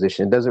 same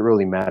position, it doesn't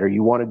really matter.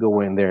 You want to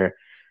go in there,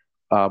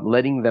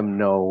 letting them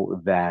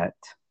know that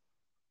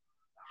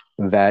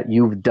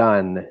you've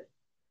done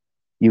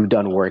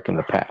work in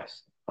the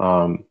past.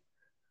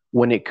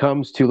 When it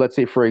comes to, let's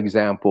say, for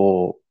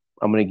example,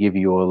 I'm going to give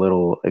you a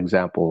little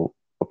example,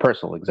 a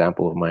personal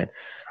example of mine.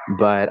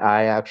 But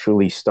I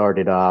actually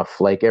started off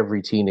like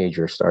every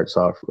teenager starts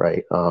off,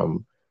 right,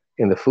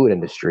 in the food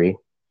industry,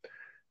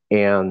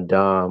 and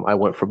I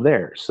went from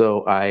there.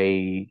 So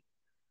I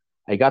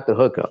got the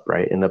hookup,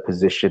 right, in a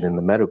position in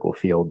the medical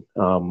field.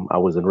 I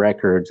was in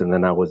records, and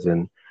then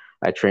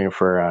I trained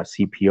for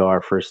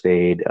CPR, first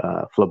aid,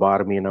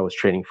 phlebotomy, and I was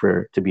training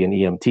for to be an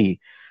EMT.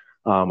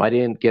 I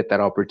didn't get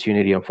that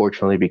opportunity,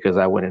 unfortunately, because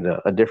I went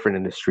into a different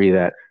industry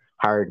that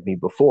hired me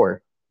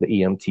before the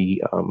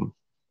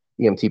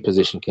EMT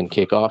position can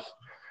kick off.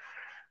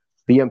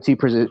 The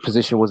EMT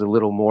position was a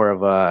little more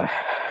of a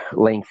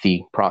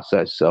lengthy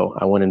process, so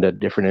I went into a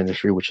different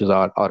industry, which is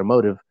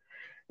automotive.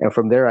 And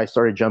from there, I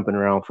started jumping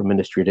around from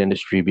industry to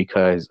industry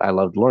because I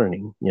loved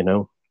learning.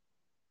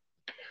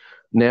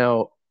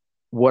 Now,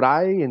 what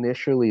I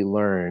initially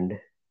learned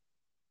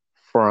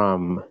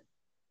from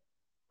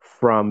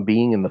from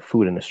being in the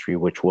food industry,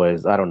 which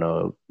was, I don't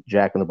know,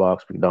 Jack in the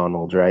Box,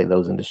 McDonald's, right?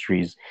 Those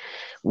industries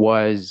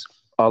was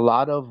a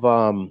lot of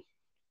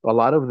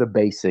the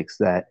basics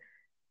that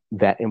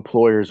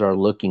employers are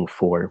looking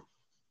for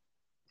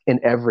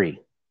in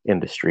every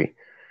industry,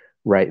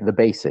 right? The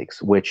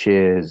basics, which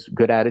is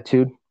good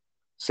attitude,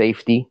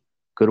 safety,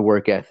 good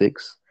work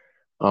ethics,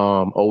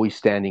 always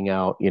standing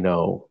out,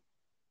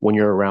 when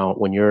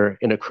you're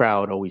in a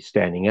crowd, always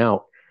standing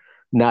out,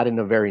 not in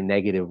a very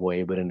negative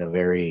way, but in a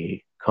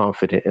very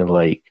confident and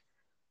like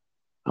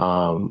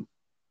um,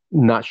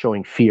 not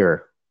showing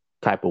fear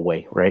type of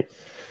way, right?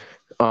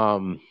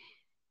 Um,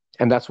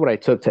 and that's what I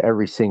took to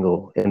every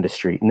single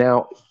industry.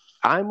 Now,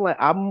 I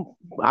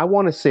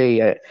want to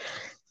say,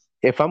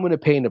 if I'm going to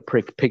paint a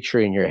picture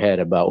in your head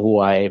about who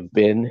I've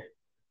been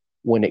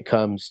when it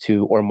comes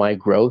to, or my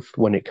growth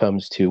when it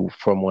comes to,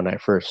 from when I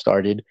first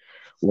started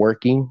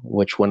working,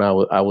 which when I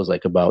was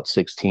like about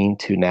 16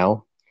 to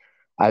now,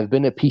 I've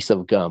been a piece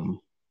of gum,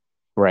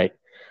 right?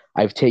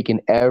 I've taken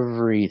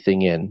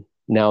everything in.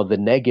 Now the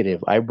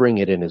negative, I bring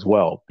it in as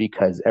well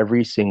because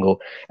every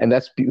single, and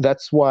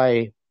that's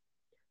why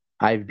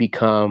I've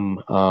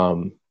become,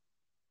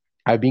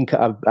 I've been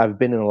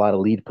in a lot of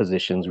lead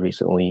positions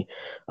recently,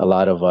 a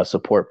lot of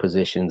support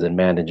positions and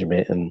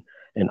management and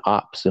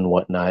ops and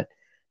whatnot,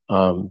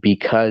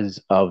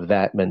 because of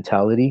that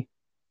mentality.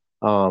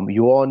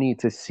 You all need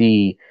to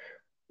see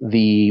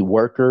the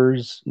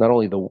workers, not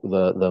only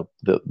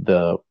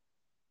the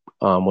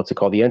what's it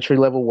called, the entry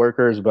level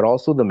workers, but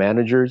also the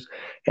managers,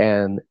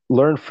 and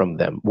learn from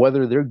them,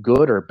 whether they're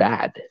good or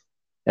bad.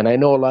 And I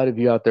know a lot of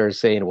you out there are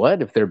saying,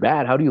 what if they're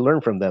bad? How do you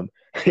learn from them?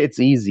 It's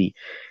easy.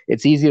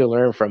 It's easy to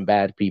learn from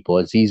bad people.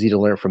 It's easy to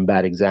learn from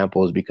bad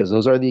examples because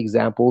those are the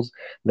examples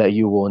that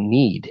you will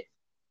need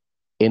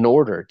in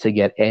order to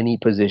get any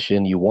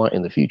position you want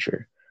in the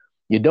future.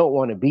 You don't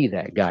want to be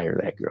that guy or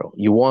that girl.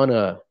 You want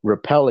to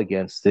repel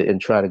against it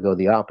and try to go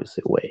the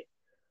opposite way.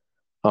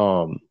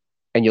 Um,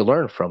 and you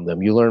learn from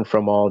them. You learn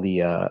from all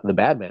the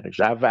bad managers.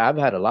 I've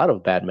had a lot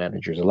of bad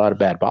managers, a lot of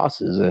bad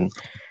bosses, and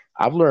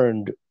I've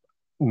learned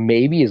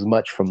maybe as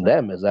much from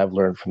them as I've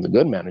learned from the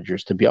good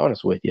managers, to be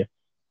honest with you,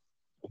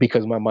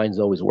 because my mind's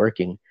always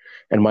working,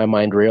 and my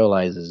mind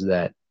realizes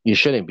that you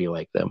shouldn't be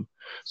like them.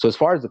 So as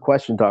far as the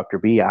question, Dr.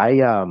 B,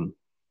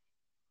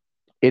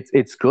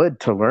 it's good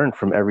to learn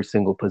from every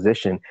single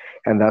position,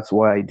 and that's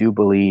why I do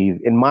believe,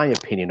 in my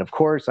opinion. Of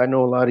course, I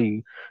know a lot of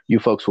you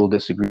folks will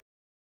disagree.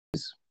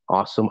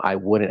 Awesome. I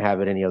wouldn't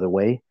have it any other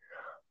way,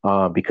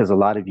 because a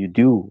lot of you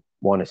do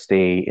want to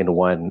stay in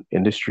one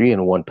industry,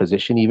 in one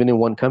position, even in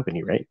one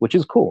company, right? Which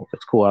is cool.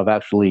 It's cool. I've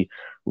actually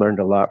learned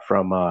a lot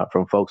from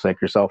folks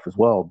like yourself as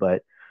well.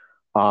 But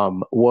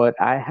what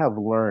I have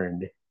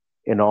learned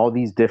in all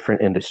these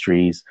different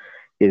industries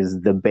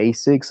is the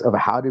basics of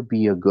how to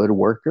be a good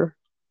worker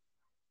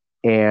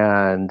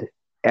and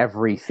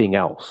everything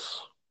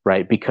else,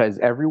 right? Because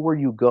everywhere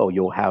you go,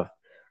 you'll have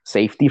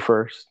safety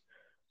first,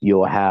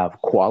 you'll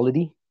have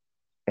quality,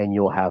 and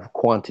you'll have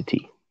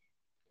quantity.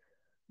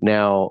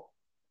 Now,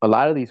 a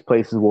lot of these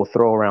places will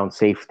throw around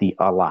safety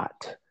a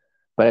lot.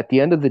 But at the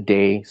end of the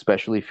day,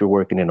 especially if you're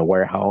working in a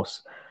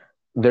warehouse,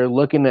 they're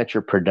looking at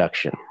your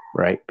production.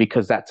 right?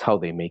 Because that's how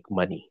they make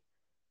money.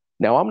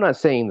 Now, I'm not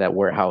saying that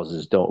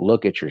warehouses don't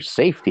look at your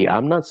safety.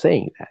 I'm not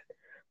saying that.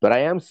 But I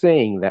am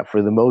saying that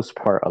for the most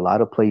part, a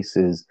lot of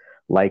places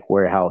like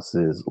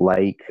warehouses,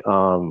 like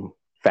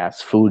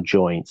fast food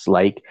joints,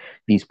 like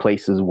these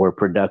places where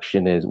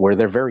production is, where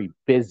they're very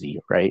busy,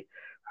 right?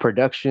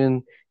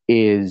 Production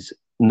is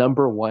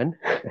number one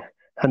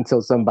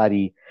until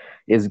somebody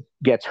is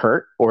gets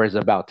hurt or is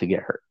about to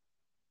get hurt.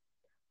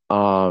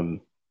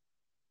 Um,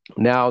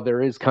 Now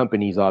there is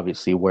companies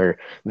obviously where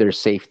there's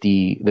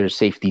safety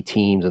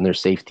teams and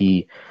there's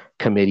safety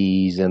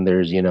committees and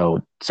there's,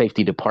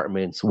 safety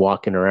departments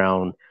walking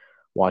around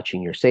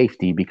watching your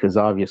safety because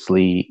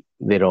obviously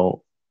they don't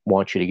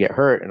want you to get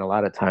hurt and a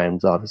lot of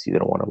times obviously they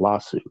don't want a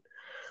lawsuit.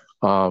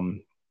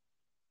 Um,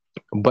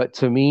 but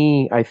to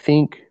me, I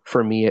think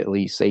for me at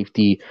least,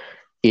 safety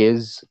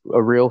is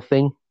a real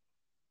thing,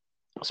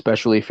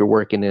 especially if you're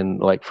working in,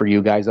 like, for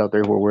you guys out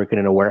there who are working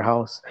in a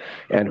warehouse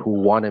and who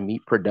want to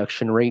meet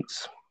production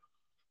rates,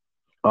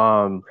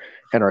 um,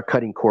 and are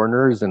cutting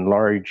corners and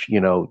large,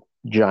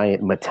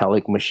 giant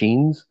metallic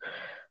machines.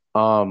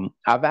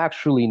 I've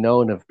actually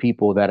known of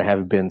people that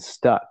have been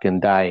stuck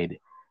and died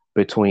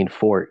between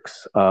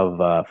forks of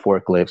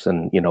forklifts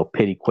and,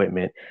 pit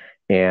equipment,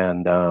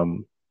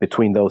 and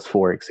between those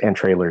forks and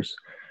trailers.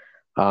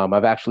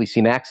 I've actually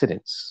seen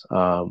accidents.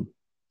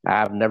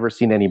 I've never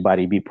seen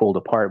anybody be pulled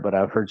apart, but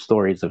I've heard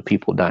stories of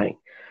people dying.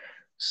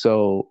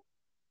 So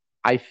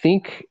I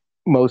think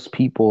most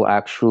people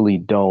actually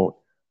don't,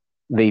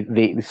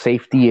 they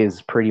safety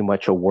is pretty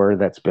much a word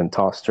that's been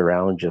tossed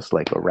around just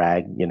like a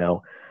rag,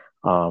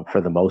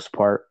 for the most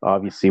part.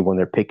 Obviously, when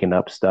they're picking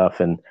up stuff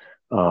and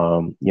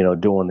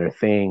doing their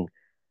thing,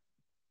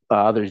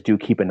 others do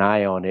keep an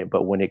eye on it.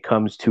 But when it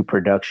comes to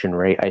production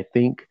rate, I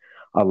think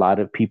a lot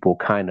of people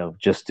kind of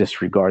just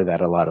disregard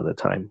that a lot of the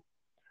time.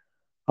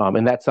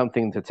 And that's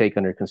something to take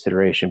under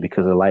consideration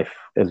because a life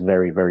is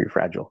very, very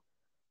fragile,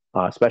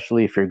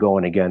 especially if you're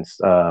going against,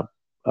 a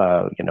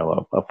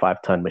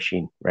 5-ton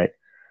machine, right?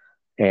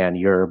 And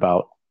you're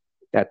about,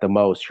 at the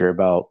most, you're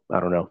about,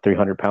 I don't know,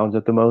 300 pounds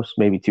at the most,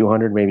 maybe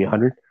 200, maybe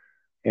 100,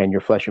 and you're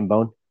flesh and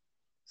bone.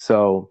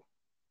 So,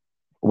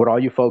 what all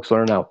you folks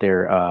learn out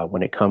there,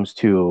 when it comes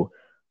to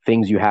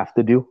things you have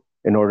to do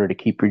in order to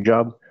keep your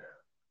job,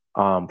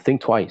 think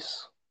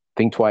twice.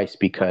 Think twice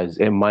because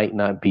it might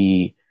not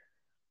be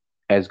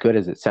as good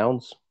as it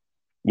sounds.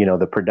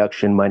 The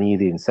production money,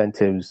 the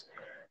incentives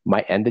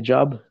might end a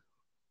job,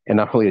 and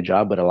not only a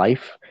job, but a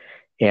life.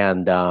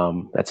 And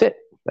that's it.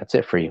 That's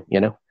it for you.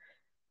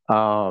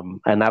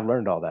 And I've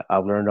learned all that.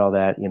 I've learned all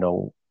that,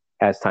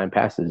 as time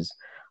passes.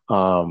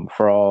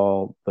 For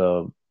all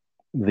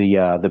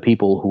the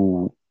people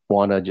who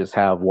want to just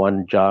have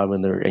one job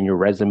in your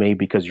resume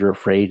because you're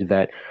afraid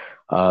that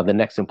the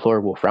next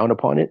employer will frown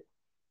upon it.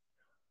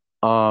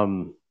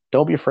 Don't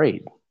be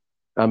afraid.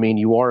 I mean,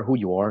 you are who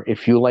you are.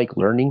 If you like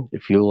learning,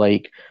 if you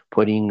like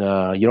putting,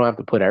 you don't have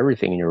to put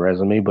everything in your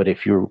resume, but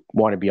if you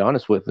want to be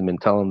honest with them and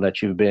tell them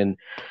that you've been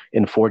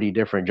in 40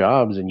 different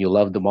jobs and you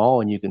love them all,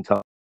 and you can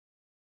tell,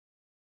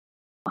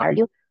 are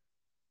you?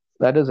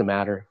 That doesn't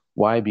matter.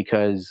 Why?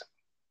 Because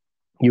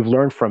you've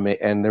learned from it,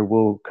 and there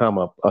will come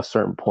a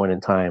certain point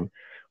in time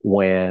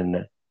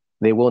when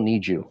they will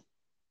need you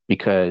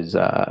because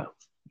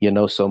you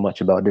know so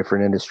much about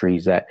different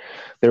industries that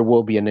there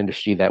will be an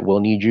industry that will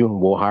need you and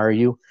will hire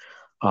you,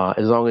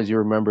 as long as you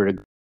remember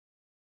to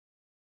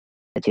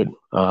attitude,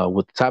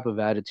 with the type of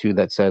attitude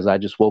that says, I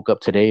just woke up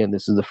today and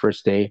this is the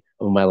first day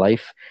of my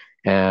life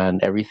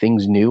and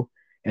everything's new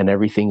and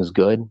everything's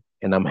good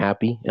and I'm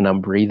happy and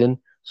I'm breathing.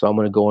 So I'm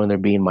going to go in there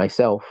being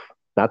myself,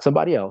 not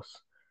somebody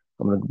else.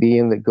 I'm going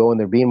to go in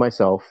there being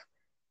myself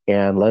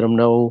and let them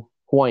know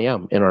who I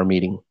am in our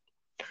meeting.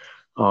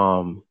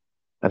 Um,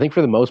 I think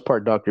for the most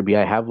part, Dr. B,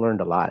 I have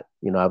learned a lot.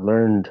 I've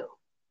learned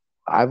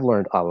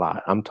a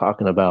lot. I'm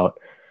talking about,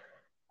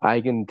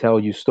 I can tell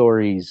you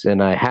stories,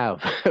 and I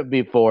have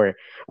before,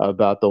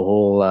 about the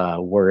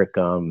whole work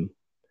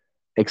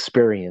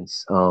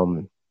experience.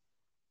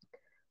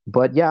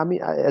 But yeah, I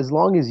mean, as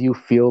long as you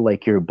feel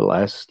like you're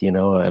blessed,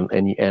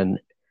 and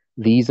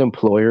these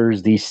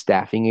employers, these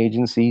staffing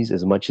agencies,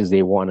 as much as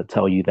they want to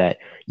tell you that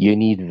you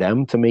need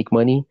them to make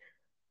money,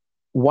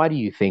 why do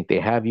you think they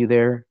have you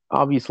there?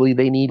 Obviously,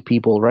 they need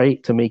people,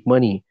 right, to make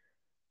money.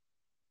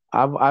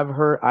 I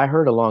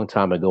heard a long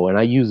time ago, and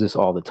I use this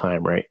all the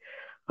time, right?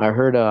 I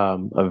heard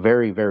a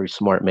very, very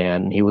smart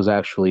man. He was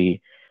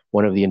actually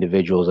one of the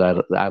individuals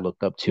I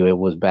looked up to. It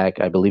was back,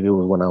 I believe it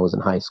was when I was in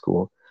high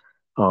school.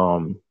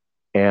 Um,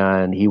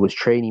 and he was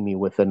training me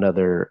with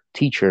another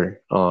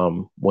teacher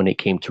when it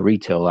came to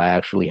retail. I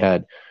actually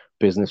had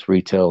business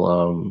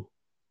retail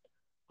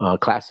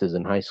classes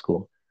in high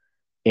school.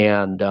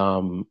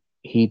 And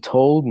he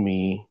told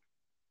me,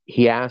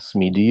 he asked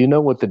me, do you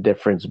know what the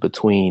difference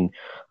between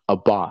a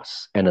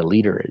boss and a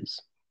leader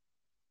is?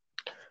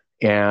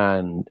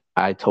 And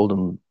I told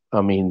him,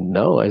 I mean,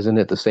 no, isn't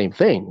it the same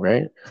thing,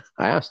 right?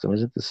 I asked him,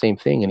 is it the same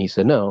thing? And he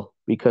said, no,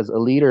 because a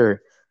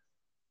leader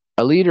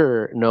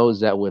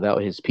knows that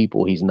without his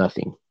people, he's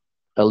nothing.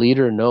 A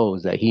leader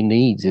knows that he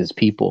needs his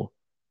people.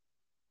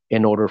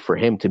 in order for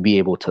him to be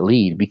able to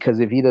lead. Because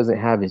if he doesn't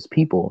have his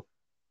people,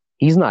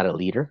 he's not a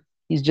leader.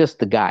 He's just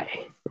the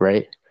guy,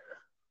 right?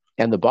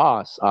 And the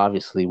boss,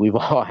 obviously, we've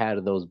all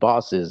had those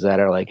bosses that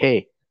are like,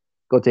 hey,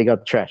 go take out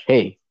the trash.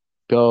 Hey,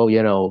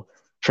 go,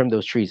 trim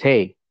those trees.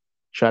 Hey,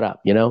 shut up,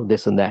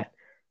 this and that.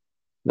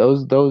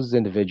 Those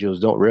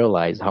individuals don't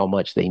realize how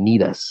much they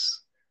need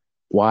us.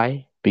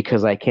 Why?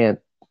 Because I can't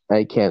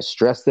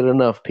stress it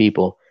enough,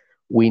 people.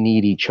 We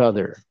need each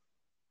other,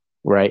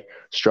 right?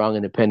 Strong,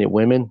 independent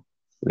women,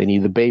 they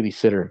need the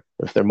babysitter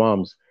if they're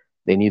moms.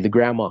 They need the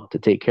grandma to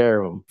take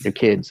care of them, their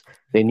kids.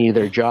 They need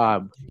their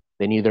job.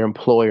 They need their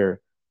employer.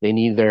 They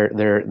need their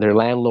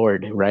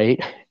landlord, right?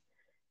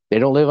 They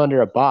don't live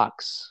under a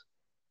box.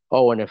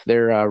 Oh, and if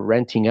they're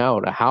renting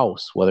out a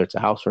house, whether it's a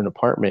house or an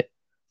apartment,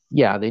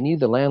 yeah, they need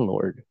the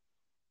landlord.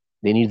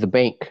 They need the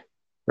bank,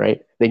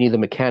 right? They need the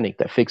mechanic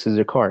that fixes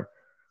their car.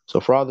 So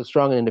for all the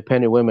strong and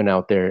independent women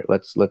out there,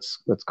 let's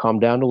calm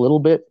down a little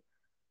bit,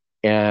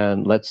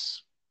 and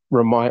let's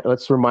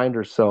remind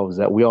ourselves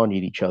that we all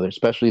need each other,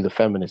 especially the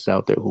feminists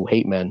out there who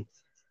hate men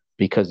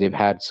because they've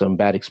had some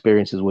bad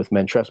experiences with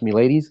men. Trust me,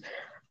 ladies,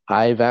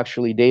 I've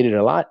actually dated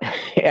a lot,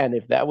 and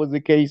if that was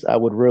the case, I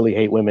would really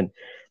hate women.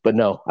 But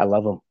no, I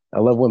love them. I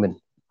love women.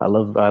 I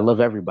love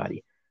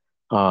everybody.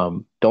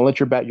 Don't let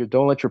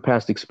your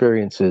past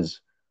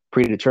experiences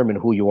predetermine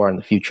who you are in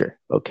the future.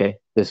 Okay,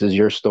 this is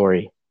your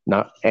story,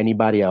 not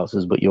anybody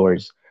else's but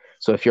yours.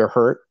 So if you're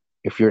hurt,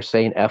 if you're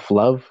saying "f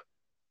love,"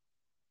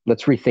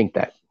 let's rethink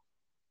that.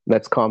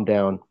 Let's calm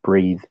down,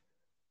 breathe,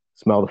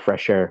 smell the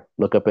fresh air,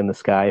 look up in the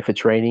sky. If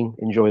it's raining,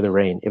 enjoy the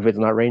rain. If it's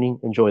not raining,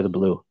 enjoy the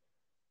blue.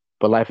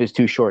 But life is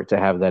too short to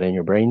have that in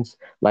your brains.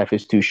 Life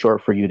is too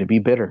short for you to be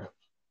bitter,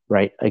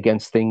 right?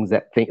 Against things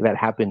that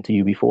happened to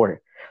you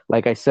before.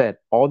 Like I said,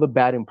 all the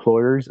bad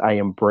employers I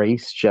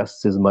embrace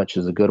just as much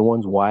as the good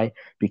ones. Why?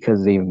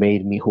 Because they've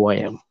made me who I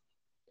am.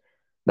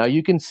 Now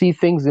you can see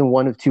things in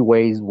one of two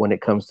ways when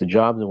it comes to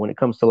jobs and when it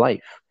comes to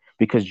life,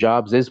 because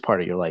jobs is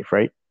part of your life,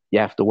 right? You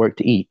have to work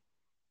to eat,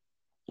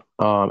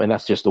 and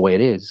that's just the way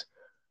it is.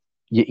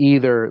 You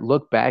either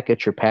look back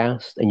at your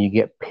past and you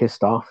get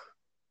pissed off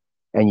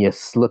and you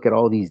look at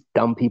all these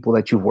dumb people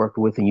that you've worked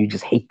with and you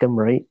just hate them,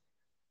 right?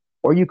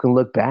 Or you can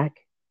look back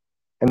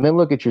and then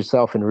look at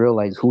yourself and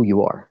realize who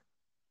you are.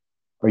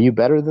 Are you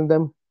better than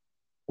them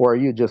or are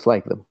you just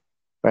like them,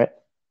 right?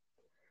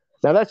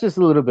 Now, that's just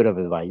a little bit of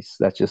advice.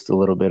 That's just a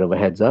little bit of a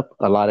heads up.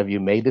 A lot of you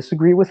may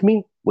disagree with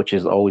me, which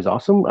is always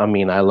awesome. I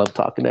mean, I love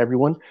talking to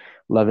everyone,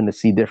 loving to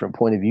see different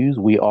point of views.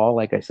 We all,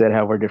 like I said,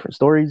 have our different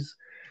stories.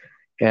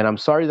 And I'm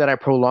sorry that I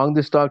prolonged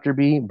this, Dr.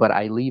 B, but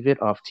I leave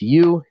it off to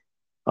you.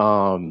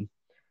 Um,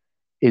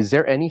 is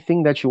there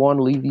anything that you want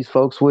to leave these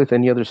folks with?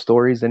 Any other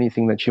stories?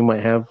 Anything that you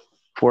might have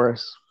for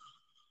us?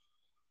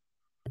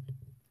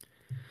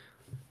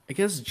 I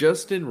guess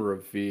just in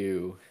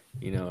review,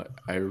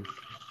 I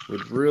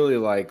would really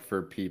like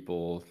for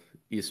people,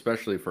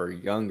 especially for a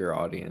younger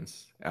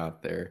audience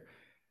out there,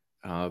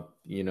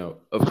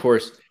 of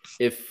course,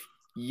 if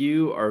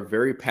you are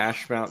very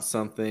passionate about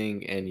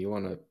something and you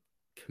want to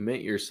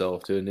commit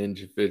yourself to an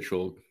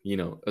individual,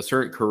 a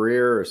certain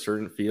career, a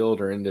certain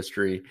field or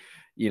industry,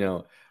 you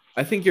know,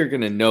 I think you're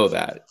going to know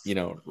that,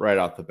 right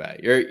off the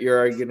bat. You're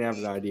already going to have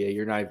an idea.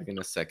 You're not even going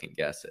to second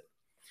guess it.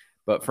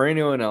 But for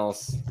anyone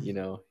else,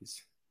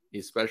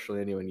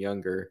 especially anyone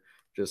younger,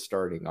 just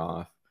starting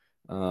off,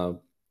 I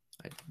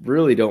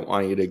really don't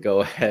want you to go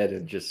ahead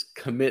and just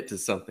commit to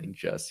something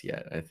just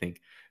yet. I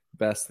think the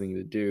best thing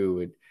to do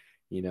would,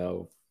 you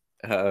know,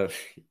 uh,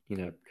 you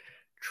know,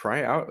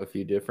 try out a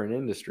few different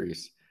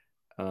industries.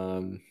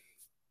 Um,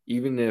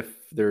 Even if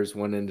there's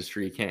one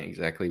industry you can't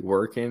exactly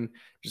work in,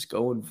 just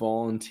go and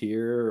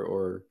volunteer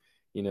or,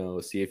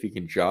 see if you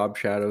can job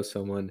shadow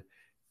someone,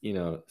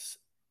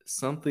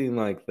 something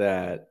like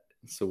that.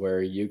 So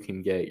where you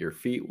can get your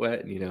feet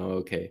wet and,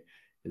 okay,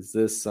 is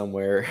this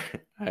somewhere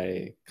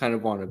I kind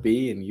of want to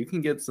be? And you can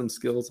get some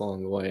skills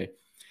along the way.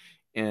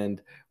 And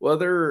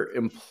whether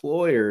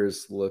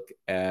employers look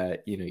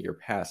at, your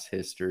past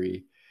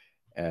history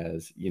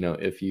as,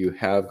 if you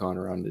have gone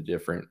around to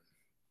different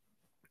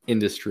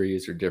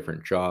industries or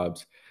different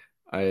jobs,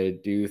 I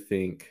do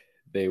think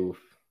they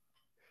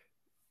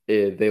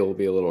they will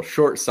be a little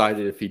short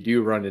sighted if you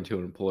do run into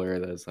an employer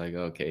that's like,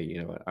 okay,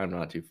 you know what, I'm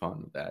not too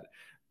fond of that.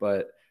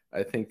 But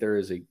I think there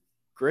is a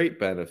great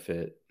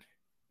benefit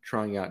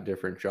trying out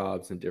different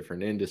jobs in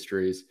different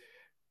industries,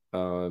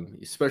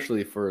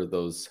 especially for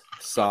those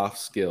soft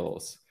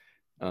skills.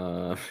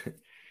 Uh,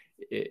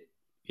 it,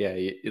 yeah,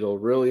 it'll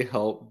really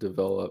help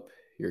develop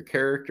your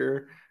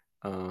character,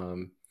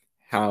 um,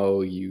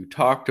 how you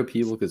talk to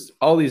people, because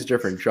all these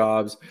different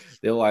jobs,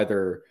 they'll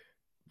either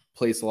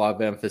place a lot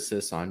of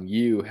emphasis on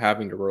you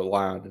having to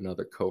rely on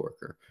another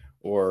coworker,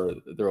 or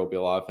there will be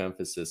a lot of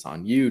emphasis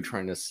on you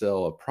trying to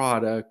sell a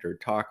product or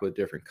talk with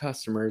different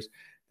customers.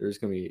 There's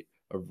going to be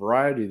a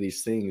variety of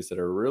these things that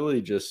are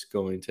really just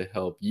going to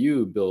help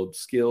you build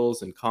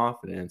skills and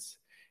confidence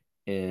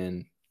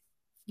in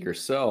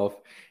yourself.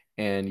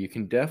 And you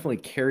can definitely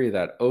carry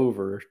that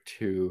over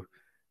to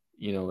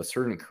a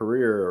certain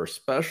career or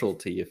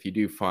specialty if you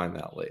do find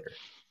that later.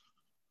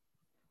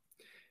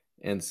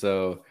 And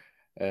so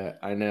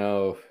I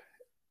know,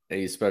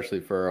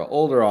 especially for our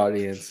older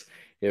audience,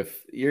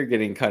 if you're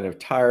getting kind of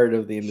tired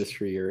of the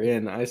industry you're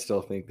in, I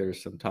still think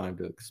there's some time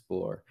to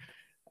explore,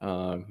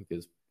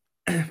 because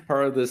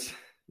part of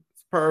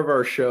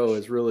our show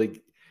is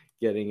really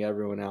getting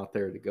everyone out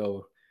there to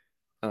go,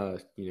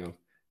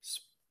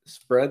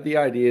 spread the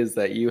ideas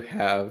that you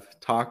have,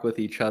 talk with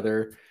each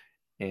other,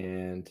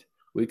 and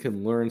we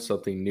can learn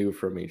something new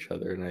from each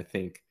other. And I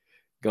think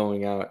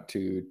going out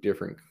to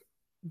different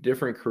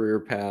career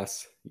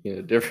paths,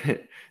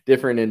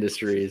 different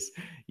industries,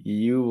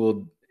 you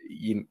will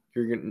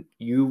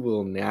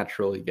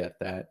naturally get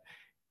that,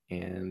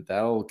 and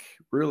that'll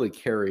really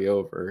carry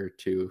over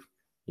to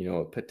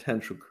a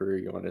potential career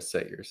you want to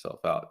set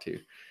yourself out to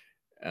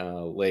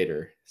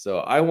later. So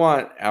I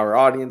want our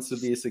audience to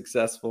be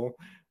successful,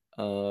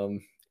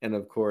 and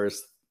of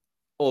course,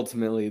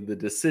 ultimately, the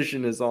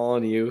decision is all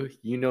on you.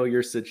 You know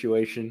your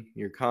situation,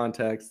 your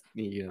context,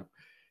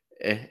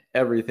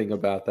 everything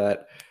about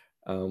that.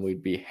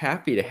 We'd be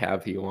happy to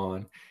have you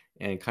on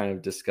and kind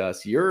of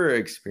discuss your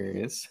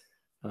experience.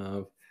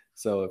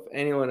 So if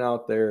anyone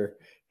out there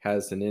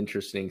has an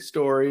interesting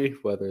story,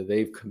 whether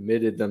they've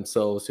committed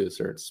themselves to a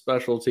certain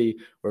specialty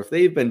or if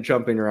they've been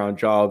jumping around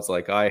jobs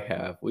like I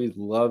have, we'd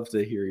love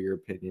to hear your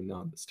opinion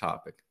on this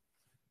topic.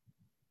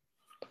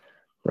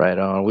 Right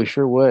on. We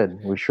sure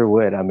would. We sure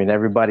would. I mean,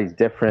 everybody's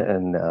different,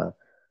 and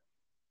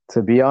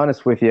to be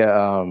honest with you,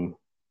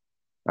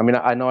 I mean,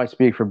 I know I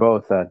speak for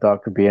both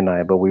Dr. B and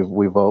I, but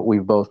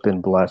we've both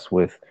been blessed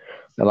with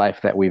the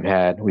life that we've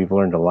had. We've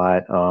learned a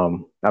lot.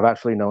 I've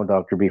actually known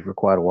Dr. B for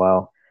quite a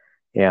while,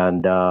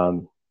 and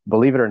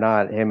believe it or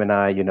not, him and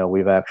I,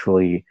 we've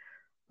actually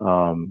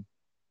been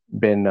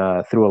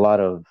through a lot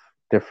of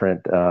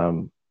different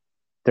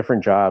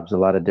jobs, a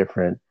lot of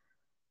different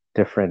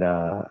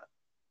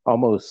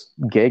almost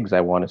gigs.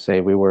 I want to say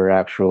we were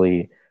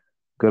actually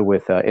good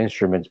with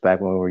instruments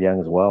back when we were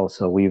young as well.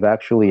 So we've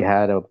actually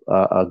had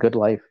a good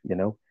life.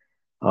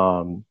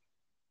 Um,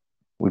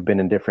 we've been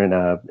in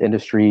different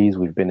industries.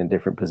 We've been in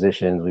different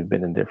positions. We've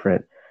been in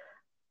different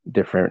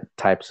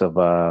types of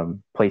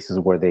places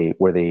where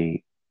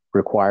they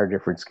require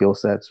different skill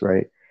sets.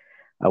 Right.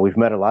 We've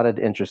met a lot of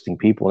interesting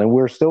people, and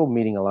we're still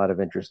meeting a lot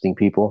of interesting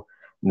people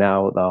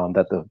now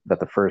that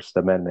the First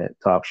Amendment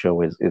talk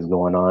show is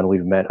going on.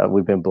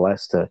 We've been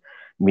blessed to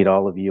meet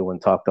all of you and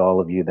talk to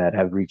all of you that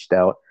have reached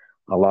out.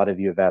 A lot of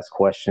you have asked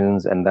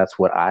questions, and that's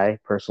what I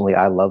personally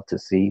I love to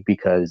see,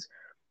 because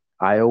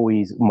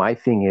my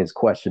thing is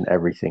question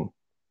everything.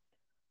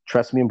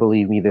 Trust me and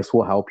believe me, this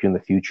will help you in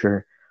the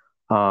future.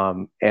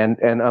 And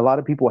a lot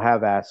of people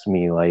have asked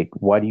me, like,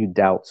 why do you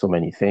doubt so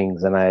many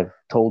things? And I've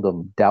told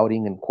them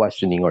doubting and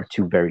questioning are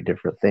two very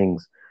different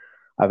things.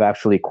 I've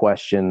actually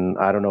questioned,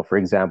 I don't know, for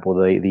example,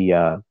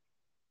 the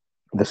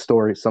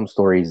story, some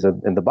stories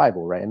in the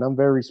Bible, right? And I'm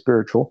very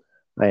spiritual.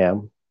 I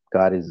am.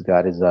 God is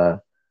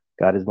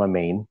my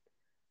main,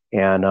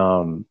 and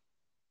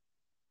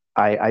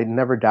I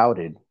never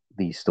doubted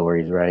these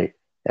stories, right?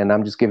 And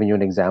I'm just giving you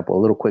an example,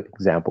 a little quick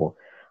example.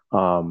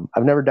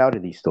 I've never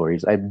doubted these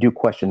stories. I do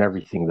question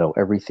everything, though,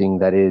 everything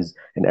that is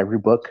in every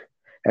book,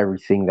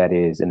 everything that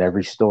is in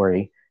every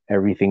story,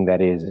 everything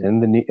that is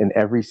in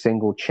every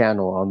single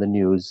channel on the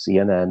news,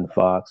 CNN,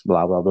 Fox,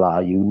 blah blah blah,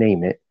 you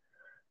name it.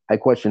 I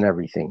question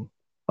everything,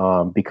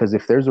 because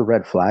if there's a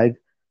red flag,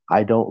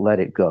 I don't let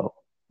it go.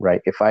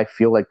 Right? If I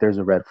feel like there's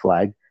a red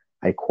flag,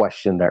 I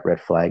question that red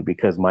flag,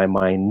 because my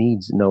mind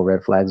needs no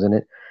red flags in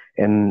it.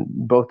 And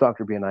both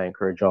Dr. B and I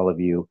encourage all of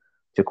you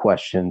to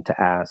question,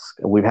 to ask.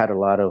 We've had a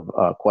lot of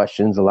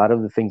questions. A lot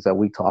of the things that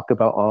we talk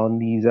about on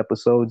these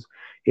episodes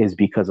is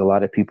because a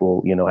lot of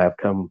people, have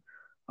come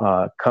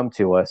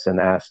to us and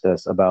asked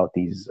us about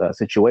these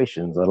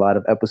situations. A lot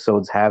of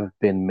episodes have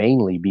been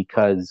mainly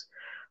because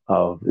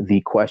of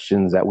the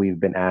questions that we've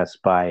been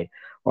asked by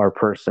our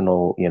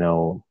personal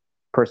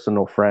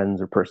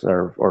friends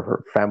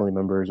or family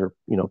members, or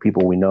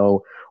people we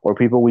know or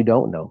people we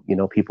don't know,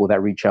 people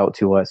that reach out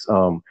to us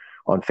on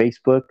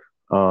Facebook,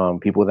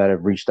 people that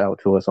have reached out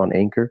to us on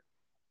Anchor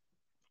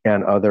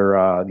and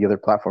the other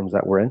platforms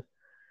that we're in.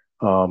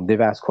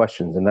 They've asked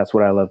questions, and that's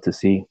what I love to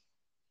see.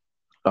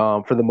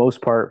 For the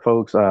most part,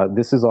 folks,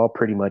 this is all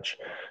pretty much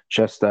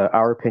just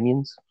our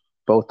opinions,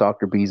 both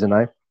Dr. B's and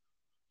I.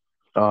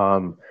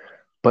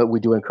 But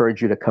we do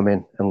encourage you to come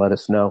in and let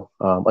us know.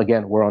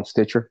 Again, we're on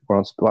Stitcher, we're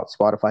on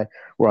Spotify,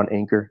 we're on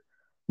Anchor.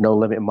 No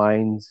Limit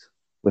Minds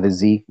with a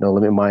Z, No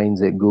Limit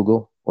Minds at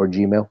Google or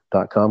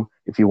gmail.com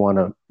if you want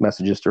to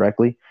message us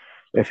directly.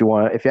 If you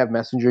have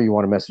Messenger, you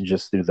want to message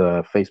us through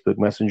the Facebook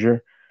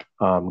Messenger,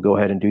 go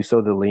ahead and do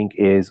so. The link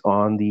is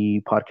on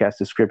the podcast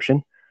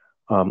description.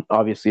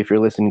 Obviously, if you're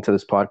listening to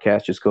this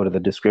podcast, just go to the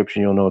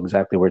description. You'll know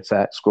exactly where it's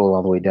at. Scroll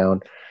all the way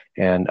down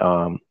and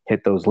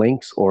hit those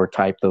links, or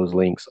type those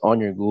links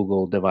on your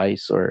Google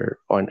device or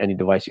on any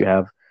device you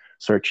have,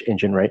 search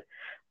engine, right?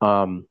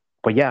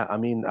 But yeah, I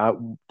mean,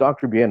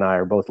 Dr. B and I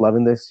are both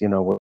loving this.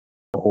 We're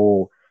a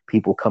whole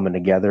people coming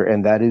together,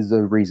 and that is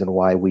the reason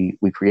why we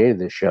created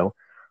this show.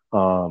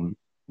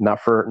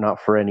 Not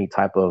for any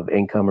type of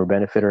income or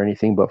benefit or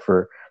anything, but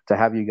for to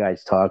have you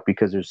guys talk,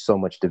 because there's so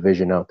much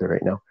division out there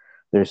right now.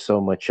 There's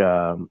so much,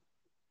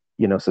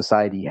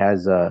 society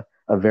has a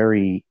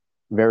very,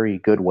 very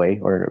good way,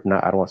 or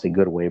not, I don't want to say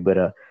good way, but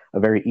a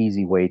very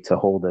easy way to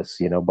hold us,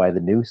 by the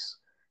noose.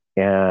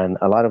 And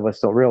a lot of us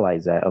don't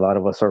realize that. A lot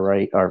of us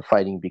are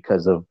fighting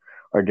because of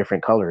our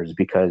different colors,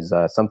 because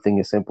something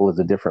as simple as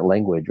a different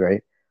language,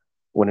 right?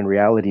 When in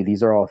reality,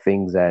 these are all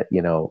things that,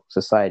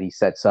 society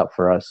sets up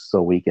for us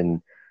so we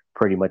can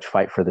pretty much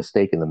fight for the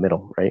stake in the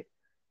middle, right?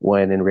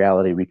 When in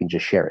reality, we can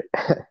just share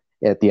it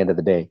at the end of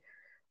the day.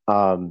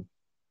 Um,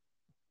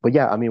 but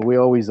yeah, I mean, we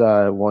always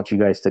want you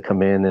guys to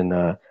come in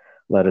and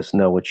let us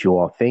know what you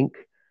all think.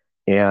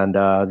 And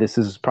this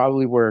is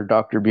probably where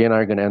Dr. B and I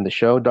are going to end the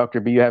show. Dr.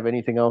 B, you have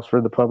anything else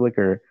for the public,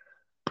 or?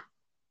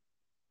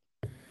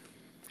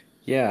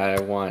 Yeah,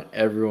 I want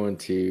everyone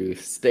to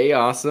stay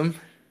awesome.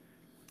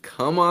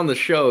 Come on the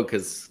show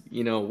because,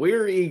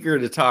 we're eager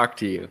to talk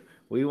to you.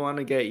 We want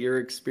to get your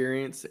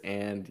experience,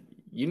 and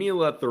you need to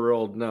let the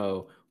world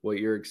know what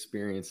your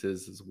experience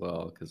is as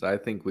well, because I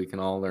think we can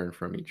all learn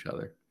from each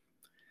other.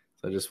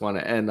 So I just want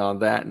to end on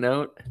that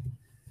note.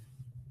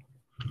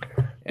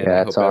 And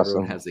Yeah, I that's hope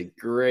everyone awesome. has a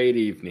great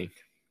evening.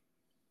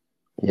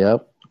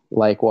 Yep.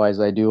 Likewise,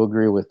 I do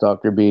agree with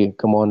Dr. B.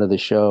 Come on to the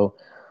show.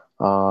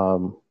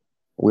 Um,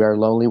 we are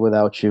lonely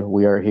without you.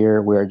 We are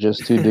here. We are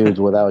just two dudes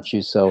without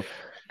you. So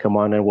come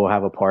on and we'll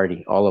have a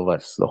party. All of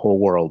us, the whole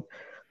world.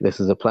 This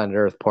is a planet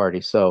Earth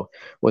party. So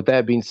with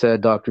that being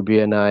said, Dr. B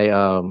and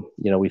I,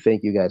 we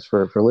thank you guys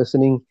for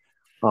listening.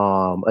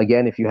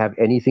 Again, if you have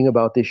anything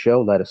about this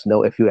show, let us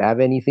know. If you have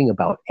anything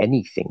about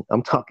anything,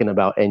 I'm talking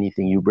about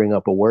anything. You bring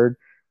up a word,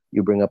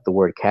 you bring up the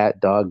word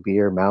cat, dog,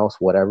 beer, mouse,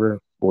 whatever.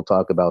 We'll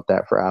talk about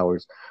that for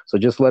hours. So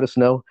just let us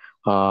know.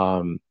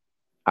 Um,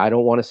 I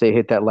don't want to say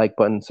hit that like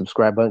button,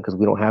 subscribe button, because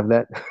we don't have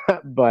that.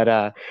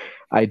 But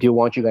I do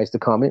want you guys to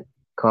comment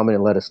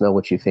and let us know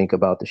what you think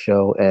about the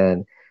show,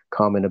 and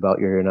comment about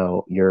your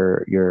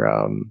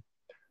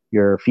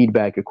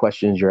feedback, your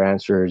questions, your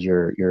answers,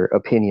 your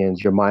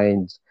opinions, your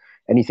minds,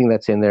 anything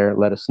that's in there.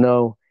 Let us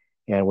know.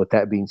 And with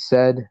that being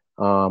said,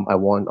 I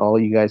want all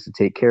you guys to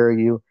take care of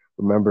you.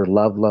 Remember,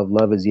 love, love,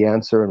 love is the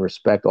answer, and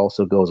respect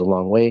also goes a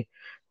long way.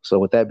 So,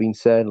 with that being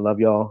said, love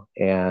y'all,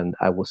 and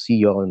I will see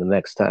y'all in the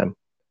next time.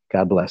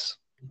 God bless.